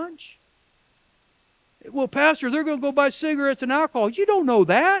you lunch? Well, Pastor, they're going to go buy cigarettes and alcohol. You don't know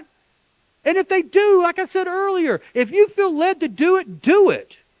that. And if they do, like I said earlier, if you feel led to do it, do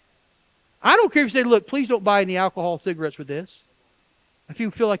it. I don't care if you say, look, please don't buy any alcohol cigarettes with this. If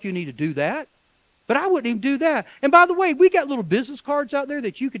you feel like you need to do that. But I wouldn't even do that. And by the way, we got little business cards out there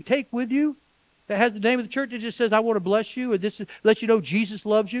that you can take with you that has the name of the church that just says, I want to bless you, or this is, let you know Jesus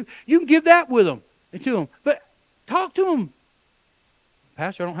loves you. You can give that with them and to them. But talk to them.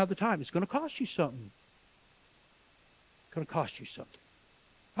 Pastor, I don't have the time. It's going to cost you something. It's going to cost you something.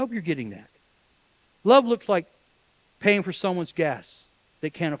 I hope you're getting that. Love looks like paying for someone's gas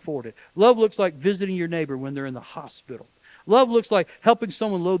that can't afford it. Love looks like visiting your neighbor when they're in the hospital. Love looks like helping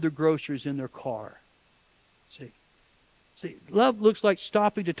someone load their groceries in their car. See, love looks like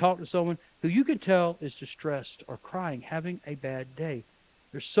stopping to talk to someone who you can tell is distressed or crying, having a bad day.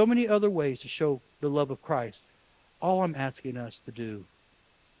 There's so many other ways to show the love of Christ. All I'm asking us to do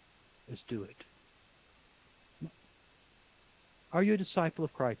Let's do it. Are you a disciple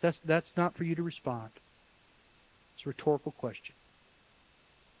of Christ? That's not for you to respond. It's a rhetorical question.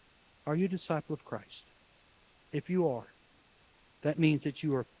 Are you a disciple of Christ? If you are, that means that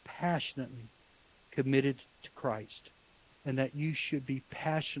you are passionately committed to Christ and that you should be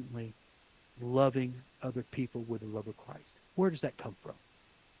passionately loving other people with the love of Christ. Where does that come from?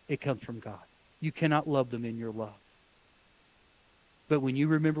 It comes from God. You cannot love them in your love. But when you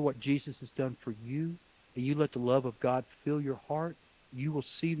remember what Jesus has done for you, and you let the love of God fill your heart, you will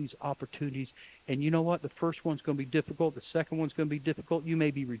see these opportunities. And you know what? The first one's going to be difficult. The second one's going to be difficult. You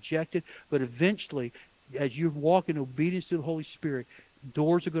may be rejected. But eventually, as you walk in obedience to the Holy Spirit,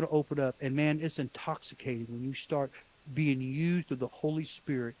 doors are going to open up. And man, it's intoxicating when you start being used of the Holy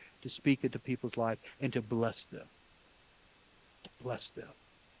Spirit to speak into people's lives and to bless them. To bless them.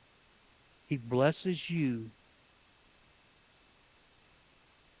 He blesses you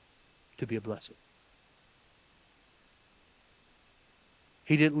to be a blessing.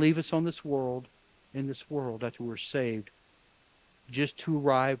 He didn't leave us on this world, in this world after we're saved, just to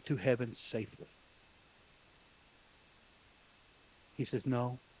arrive to heaven safely. He says,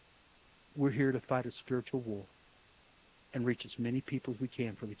 no, we're here to fight a spiritual war and reach as many people as we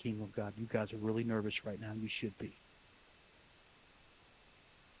can for the kingdom of God. You guys are really nervous right now. You should be.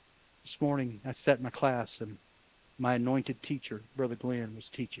 This morning, I sat in my class, and my anointed teacher, Brother Glenn, was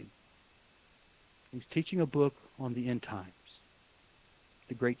teaching. He's teaching a book on the end times.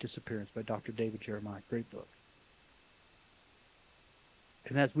 The Great Disappearance by Dr. David Jeremiah. Great book.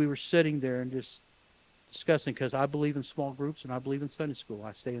 And as we were sitting there and just discussing, because I believe in small groups and I believe in Sunday school,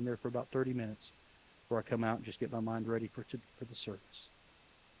 I stay in there for about 30 minutes before I come out and just get my mind ready for the service.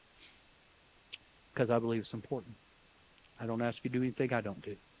 Because I believe it's important. I don't ask you to do anything I don't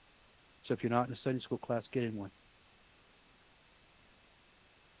do. So if you're not in a Sunday school class, get in one.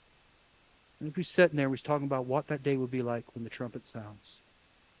 And if we sat in there and we was talking about what that day would be like when the trumpet sounds.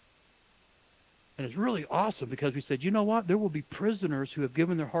 And it's really awesome because we said, you know what? There will be prisoners who have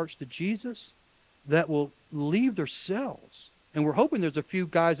given their hearts to Jesus that will leave their cells. And we're hoping there's a few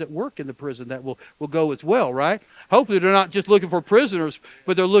guys that work in the prison that will go as well, right? Hopefully they're not just looking for prisoners,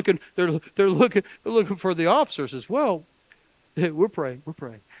 but they're looking for the officers as well. We're praying.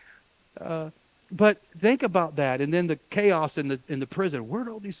 But think about that, and then the chaos in the prison. Where'd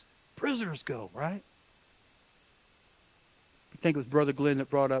all these prisoners go, right? I think it was Brother Glenn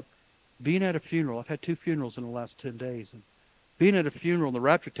that brought up being at a funeral. I've had 2 funerals in the last 10 days. And being at a funeral and the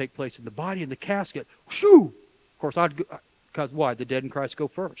rapture take place and the body in the casket, whoosh! Of course, I'd go, because why? The dead in Christ go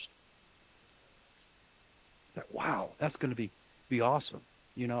first. Wow, that's going to be awesome.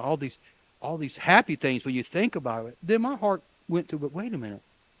 You know, all these happy things when you think about it. Then my heart went to, but wait a minute.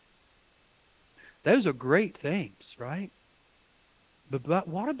 Those are great things, right? But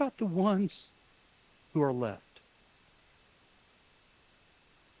what about the ones who are left?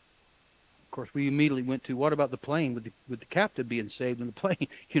 Of course, we immediately went to, what about the plane with the captain being saved in the plane?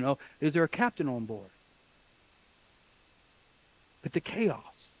 You know, is there a captain on board? But the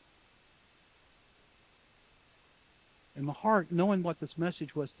chaos. In my heart, knowing what this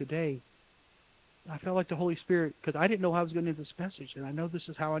message was today, I felt like the Holy Spirit, because I didn't know how I was going to do this message, and I know this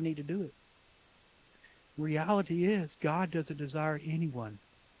is how I need to do it. Reality is, God doesn't desire anyone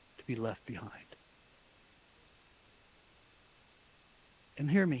to be left behind.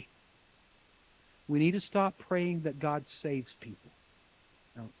 And hear me. We need to stop praying that God saves people.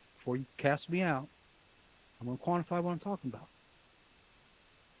 Now, before you cast me out, I'm going to quantify what I'm talking about.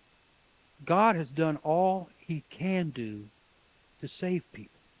 God has done all He can do to save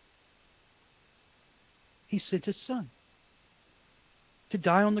people. He sent His Son to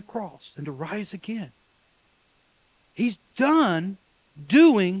die on the cross and to rise again. He's done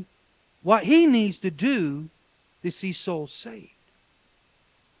doing what He needs to do to see souls saved.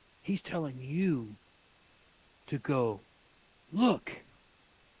 He's telling you to go, look,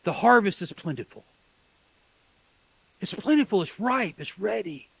 the harvest is plentiful. It's plentiful, it's ripe, it's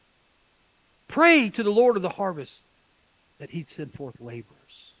ready. Pray to the Lord of the harvest that He'd send forth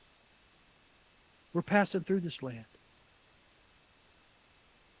laborers. We're passing through this land.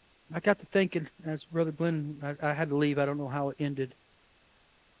 I got to thinking, as Brother Glenn, I had to leave. I don't know how it ended.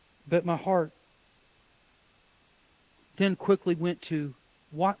 But my heart then quickly went to,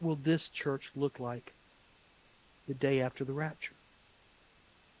 what will this church look like the day after the rapture?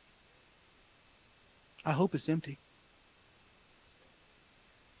 I hope it's empty.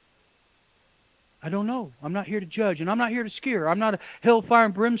 I don't know. I'm not here to judge, and I'm not here to scare. I'm not a hellfire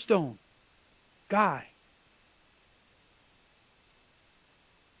and brimstone guy.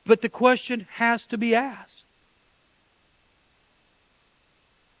 But the question has to be asked.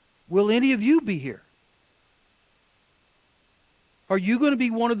 Will any of you be here? Are you going to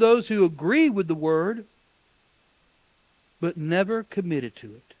be one of those who agree with the Word, but never committed to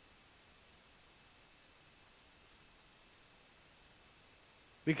it?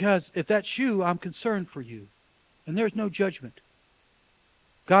 Because if that's you, I'm concerned for you. And there's no judgment.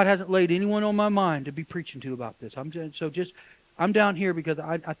 God hasn't laid anyone on my mind to be preaching to about this. I'm down here because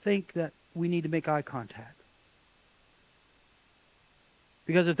I think that we need to make eye contact.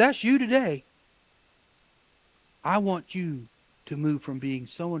 Because if that's you today, I want you to move from being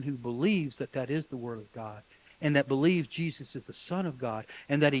someone who believes that that is the Word of God, and that believes Jesus is the Son of God,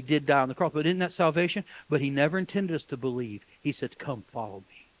 and that He did die on the cross. But isn't that salvation? But He never intended us to believe. He said, come follow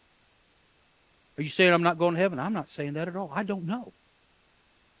me. Are you saying I'm not going to heaven? I'm not saying that at all. I don't know.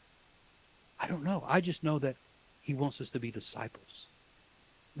 I don't know. I just know that He wants us to be disciples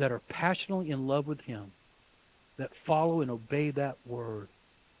that are passionately in love with Him, that follow and obey that Word,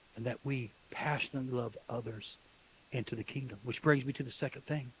 and that we passionately love others into the kingdom. Which brings me to the second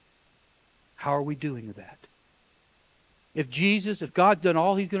thing. How are we doing with that? If God's done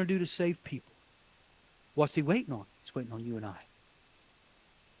all He's going to do to save people, what's He waiting on? He's waiting on you and I.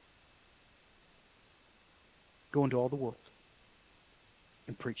 Go into all the world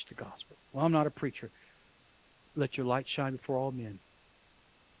and preach the gospel. Well, I'm not a preacher. Let your light shine before all men,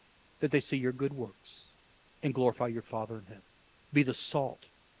 that they see your good works and glorify your Father in heaven. Be the salt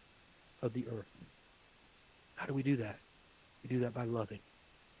of the earth. How do we do that? We do that by loving.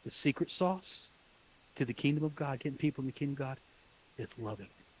 The secret sauce to the kingdom of God, getting people in the kingdom of God, is loving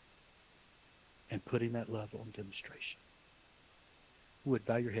and putting that love on demonstration. Would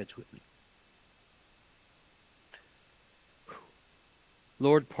bow your heads with me.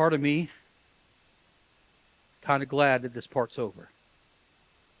 Lord, part of me is kind of glad that this part's over,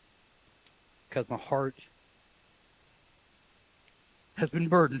 because my heart has been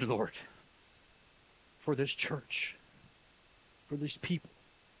burdened, Lord, for this church, for these people,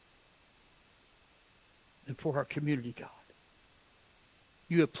 and for our community, God.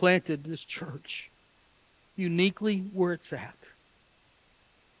 You have planted this church uniquely where it's at.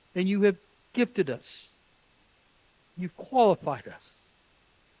 And you have gifted us. You've qualified us.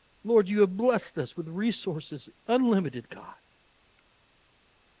 Lord, you have blessed us with resources, unlimited, God,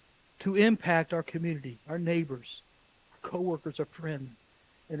 to impact our community, our neighbors, our co-workers, our friends,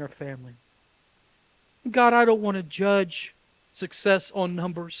 and our family. God, I don't want to judge success on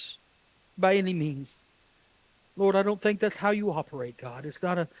numbers by any means. Lord, I don't think that's how you operate, God. It's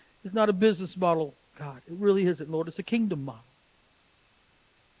not a business model, God. It really isn't, Lord. It's a kingdom model.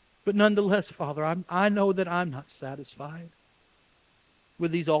 But nonetheless, Father, I know that I'm not satisfied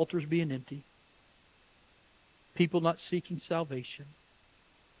with these altars being empty. People not seeking salvation.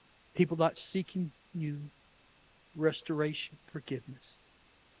 People not seeking you, restoration, forgiveness.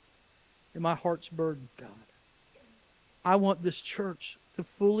 And my heart's burdened, God. I want this church to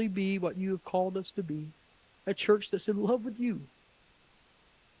fully be what you have called us to be. A church that's in love with you.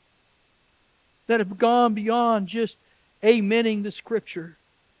 That have gone beyond just amening the Scripture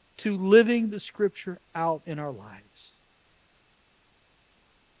to living the Scripture out in our lives.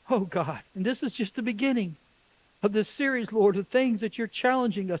 Oh God, and this is just the beginning of this series, Lord, of things that you're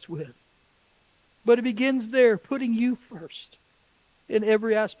challenging us with. But it begins there, putting you first in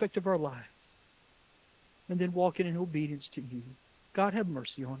every aspect of our lives. And then walking in obedience to you. God, have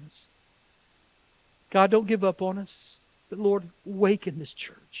mercy on us. God, don't give up on us. But Lord, waken this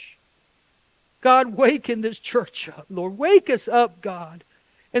church. God, waken this church up, Lord. Wake us up, God.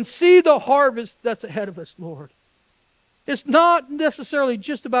 And see the harvest that's ahead of us, Lord. It's not necessarily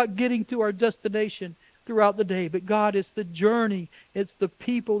just about getting to our destination throughout the day. But God, it's the journey. It's the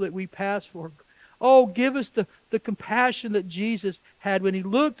people that we pass for. Oh, give us the compassion that Jesus had when He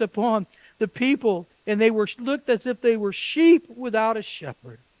looked upon the people and they looked as if they were sheep without a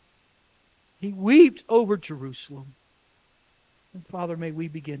shepherd. He wept over Jerusalem. And Father, may we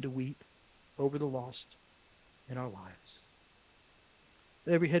begin to weep over the lost in our lives.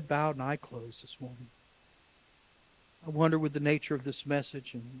 Every head bowed and eye closed this morning. I wonder with the nature of this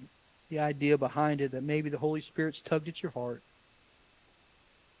message and the idea behind it that maybe the Holy Spirit's tugged at your heart.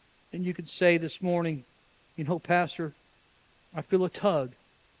 And you could say this morning, you know, Pastor, I feel a tug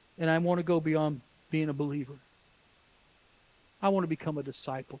and I want to go beyond being a believer. I want to become a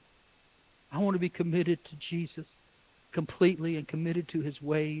disciple. I want to be committed to Jesus completely and committed to His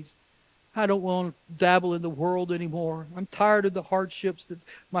ways. I don't want to dabble in the world anymore. I'm tired of the hardships that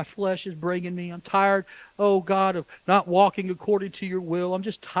my flesh is bringing me. I'm tired, oh God, of not walking according to your will. I'm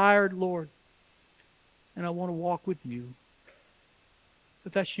just tired, Lord. And I want to walk with you.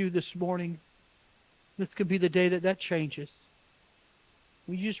 If that's you this morning, this could be the day that changes.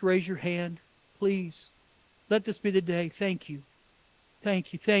 Will you just raise your hand? Please. Let this be the day. Thank you.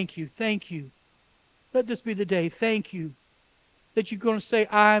 Thank you. Thank you. Thank you. Let this be the day. Thank you. That you're going to say,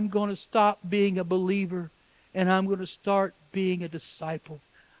 I'm going to stop being a believer and I'm going to start being a disciple.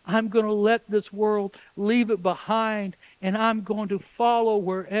 I'm going to let this world leave it behind and I'm going to follow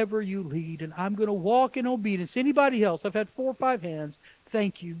wherever you lead and I'm going to walk in obedience. Anybody else? I've had 4 or 5 hands.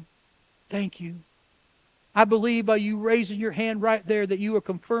 Thank you. Thank you. I believe by you raising your hand right there that you are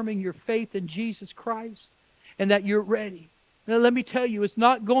confirming your faith in Jesus Christ and that you're ready. Now let me tell you, it's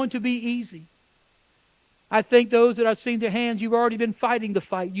not going to be easy. I think those that I've seen their hands, you've already been fighting the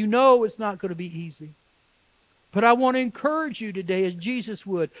fight. You know it's not going to be easy. But I want to encourage you today, as Jesus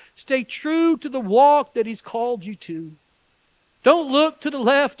would, stay true to the walk that He's called you to. Don't look to the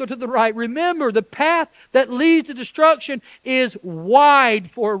left or to the right. Remember, the path that leads to destruction is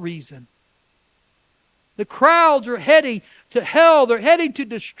wide for a reason. The crowds are heading to hell. They're heading to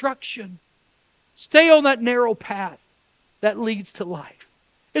destruction. Stay on that narrow path that leads to life.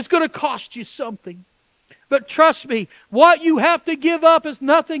 It's going to cost you something. But trust me, what you have to give up is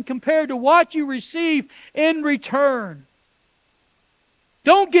nothing compared to what you receive in return.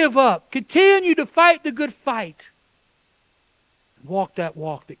 Don't give up. Continue to fight the good fight. Walk that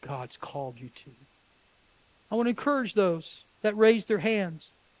walk that God's called you to. I want to encourage those that raise their hands.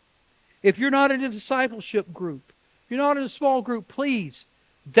 If you're not in a discipleship group, if you're not in a small group, please,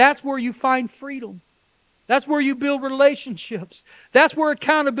 that's where you find freedom. That's where you build relationships. That's where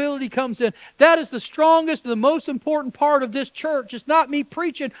accountability comes in. That is the strongest and the most important part of this church. It's not me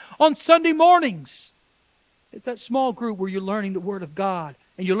preaching on Sunday mornings. It's that small group where you're learning the Word of God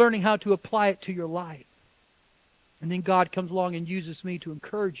and you're learning how to apply it to your life. And then God comes along and uses me to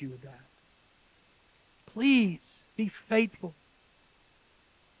encourage you with that. Please be faithful.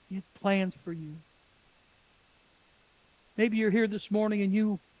 He has plans for you. Maybe you're here this morning and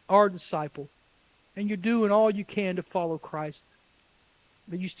you are a disciple. And you're doing all you can to follow Christ.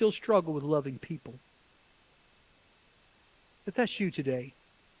 But you still struggle with loving people. If that's you today,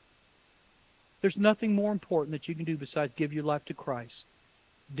 there's nothing more important that you can do besides give your life to Christ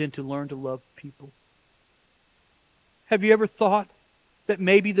than to learn to love people. Have you ever thought that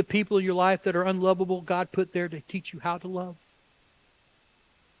maybe the people in your life that are unlovable, God put there to teach you how to love?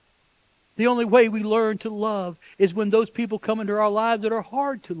 The only way we learn to love is when those people come into our lives that are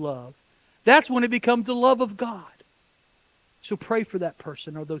hard to love. That's when it becomes the love of God. So pray for that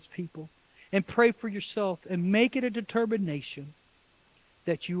person or those people. And pray for yourself. And make it a determination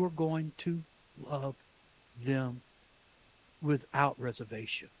that you are going to love them without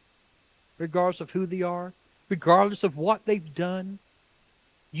reservation. Regardless of who they are. Regardless of what they've done.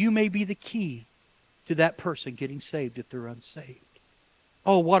 You may be the key to that person getting saved if they're unsaved.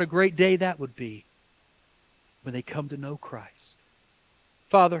 Oh, what a great day that would be when they come to know Christ.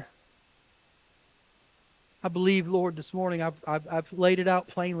 Father, I believe, Lord, this morning I've laid it out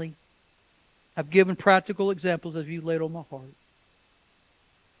plainly. I've given practical examples as you laid on my heart.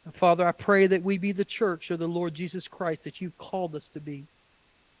 And Father, I pray that we be the church of the Lord Jesus Christ that you've called us to be.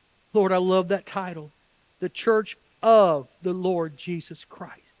 Lord, I love that title. The church of the Lord Jesus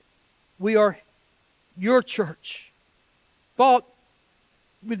Christ. We are your church. Bought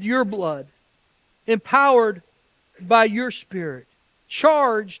with your blood. Empowered by your Spirit.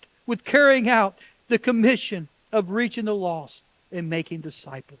 Charged with carrying out the commission of reaching the lost and making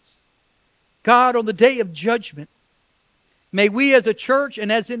disciples. God, on the day of judgment, may we as a church and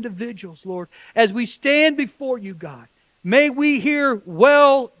as individuals, Lord, as we stand before you, God, may we hear,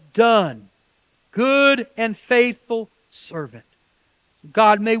 well done, good and faithful servant.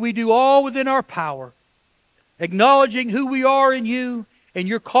 God, may we do all within our power, acknowledging who we are in you and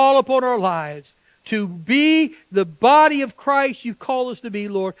your call upon our lives, to be the body of Christ you call us to be,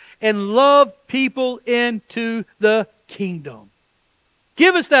 Lord, and love people into the kingdom.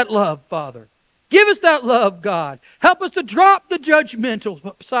 Give us that love, Father. Give us that love, God. Help us to drop the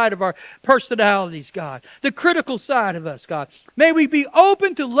judgmental side of our personalities, God. The critical side of us, God. May we be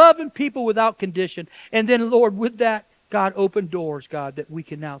open to loving people without condition. And then, Lord, with that, God, open doors, God, that we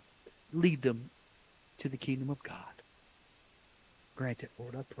can now lead them to the kingdom of God. Grant it,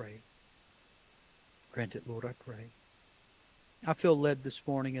 Lord, I pray. Grant it, Lord, I pray. I feel led this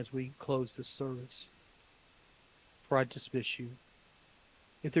morning as we close this service. Before I dismiss you,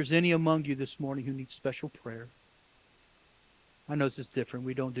 if there's any among you this morning who needs special prayer, I know this is different.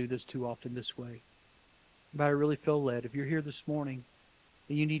 We don't do this too often this way. But I really feel led. If you're here this morning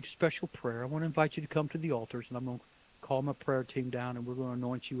and you need special prayer, I want to invite you to come to the altars, and I'm going to call my prayer team down, and we're going to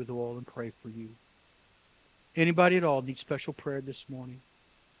anoint you with oil and pray for you. Anybody at all need special prayer this morning?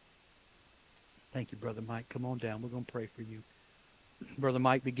 Thank you, Brother Mike. Come on down. We're going to pray for you. Brother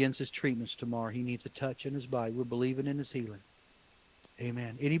Mike begins his treatments tomorrow. He needs a touch in his body. We're believing in his healing.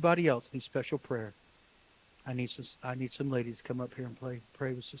 Amen. Anybody else need special prayer? I need some ladies to come up here and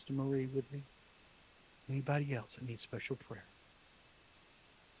pray with Sister Marie with me. Anybody else that needs special prayer?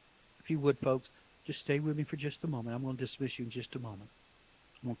 If you would, folks, just stay with me for just a moment. I'm going to dismiss you in just a moment.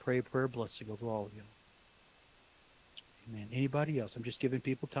 I'm going to pray a prayer of blessing over all of you. Amen. Anybody else? I'm just giving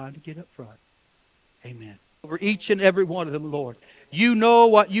people time to get up front. Amen. Over each and every one of them, Lord. You know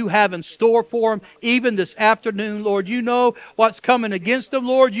what you have in store for them, even this afternoon, Lord. You know what's coming against them,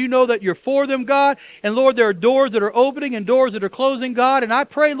 Lord. You know that you're for them, God. And, Lord, there are doors that are opening and doors that are closing, God. And I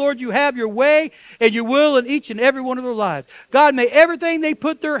pray, Lord, you have your way and your will in each and every one of their lives. God, may everything they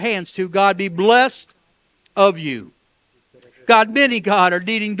put their hands to, God, be blessed of you. God, many, God, are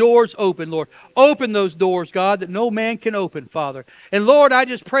needing doors open, Lord. Open those doors, God, that no man can open, Father. And, Lord, I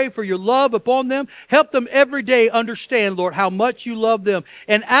just pray for your love upon them. Help them every day understand, Lord, how much you love them.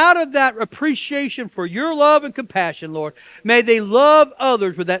 And out of that appreciation for your love and compassion, Lord, may they love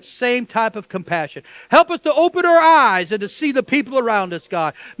others with that same type of compassion. Help us to open our eyes and to see the people around us,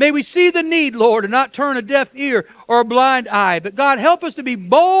 God. May we see the need, Lord, and not turn a deaf ear or a blind eye. But, God, help us to be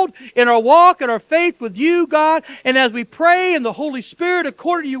bold in our walk and our faith with you, God. And as we pray in the Holy Spirit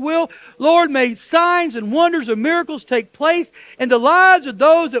according to your will, Lord, may signs and wonders and miracles take place in the lives of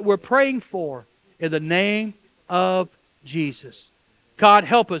those that we're praying for. In the name of Jesus. God,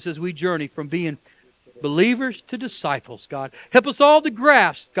 help us as we journey from being believers to disciples, God. Help us all to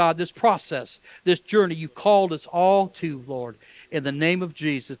grasp, God, this process, this journey you called us all to, Lord. In the name of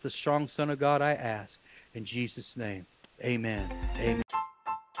Jesus, the strong Son of God, I ask. In Jesus' name, amen. Amen.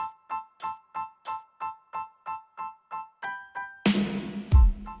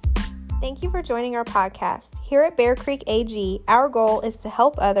 Thank you for joining our podcast. Here at Bear Creek AG, our goal is to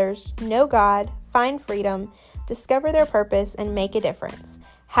help others know God, find freedom, discover their purpose, and make a difference.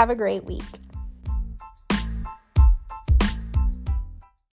 Have a great week.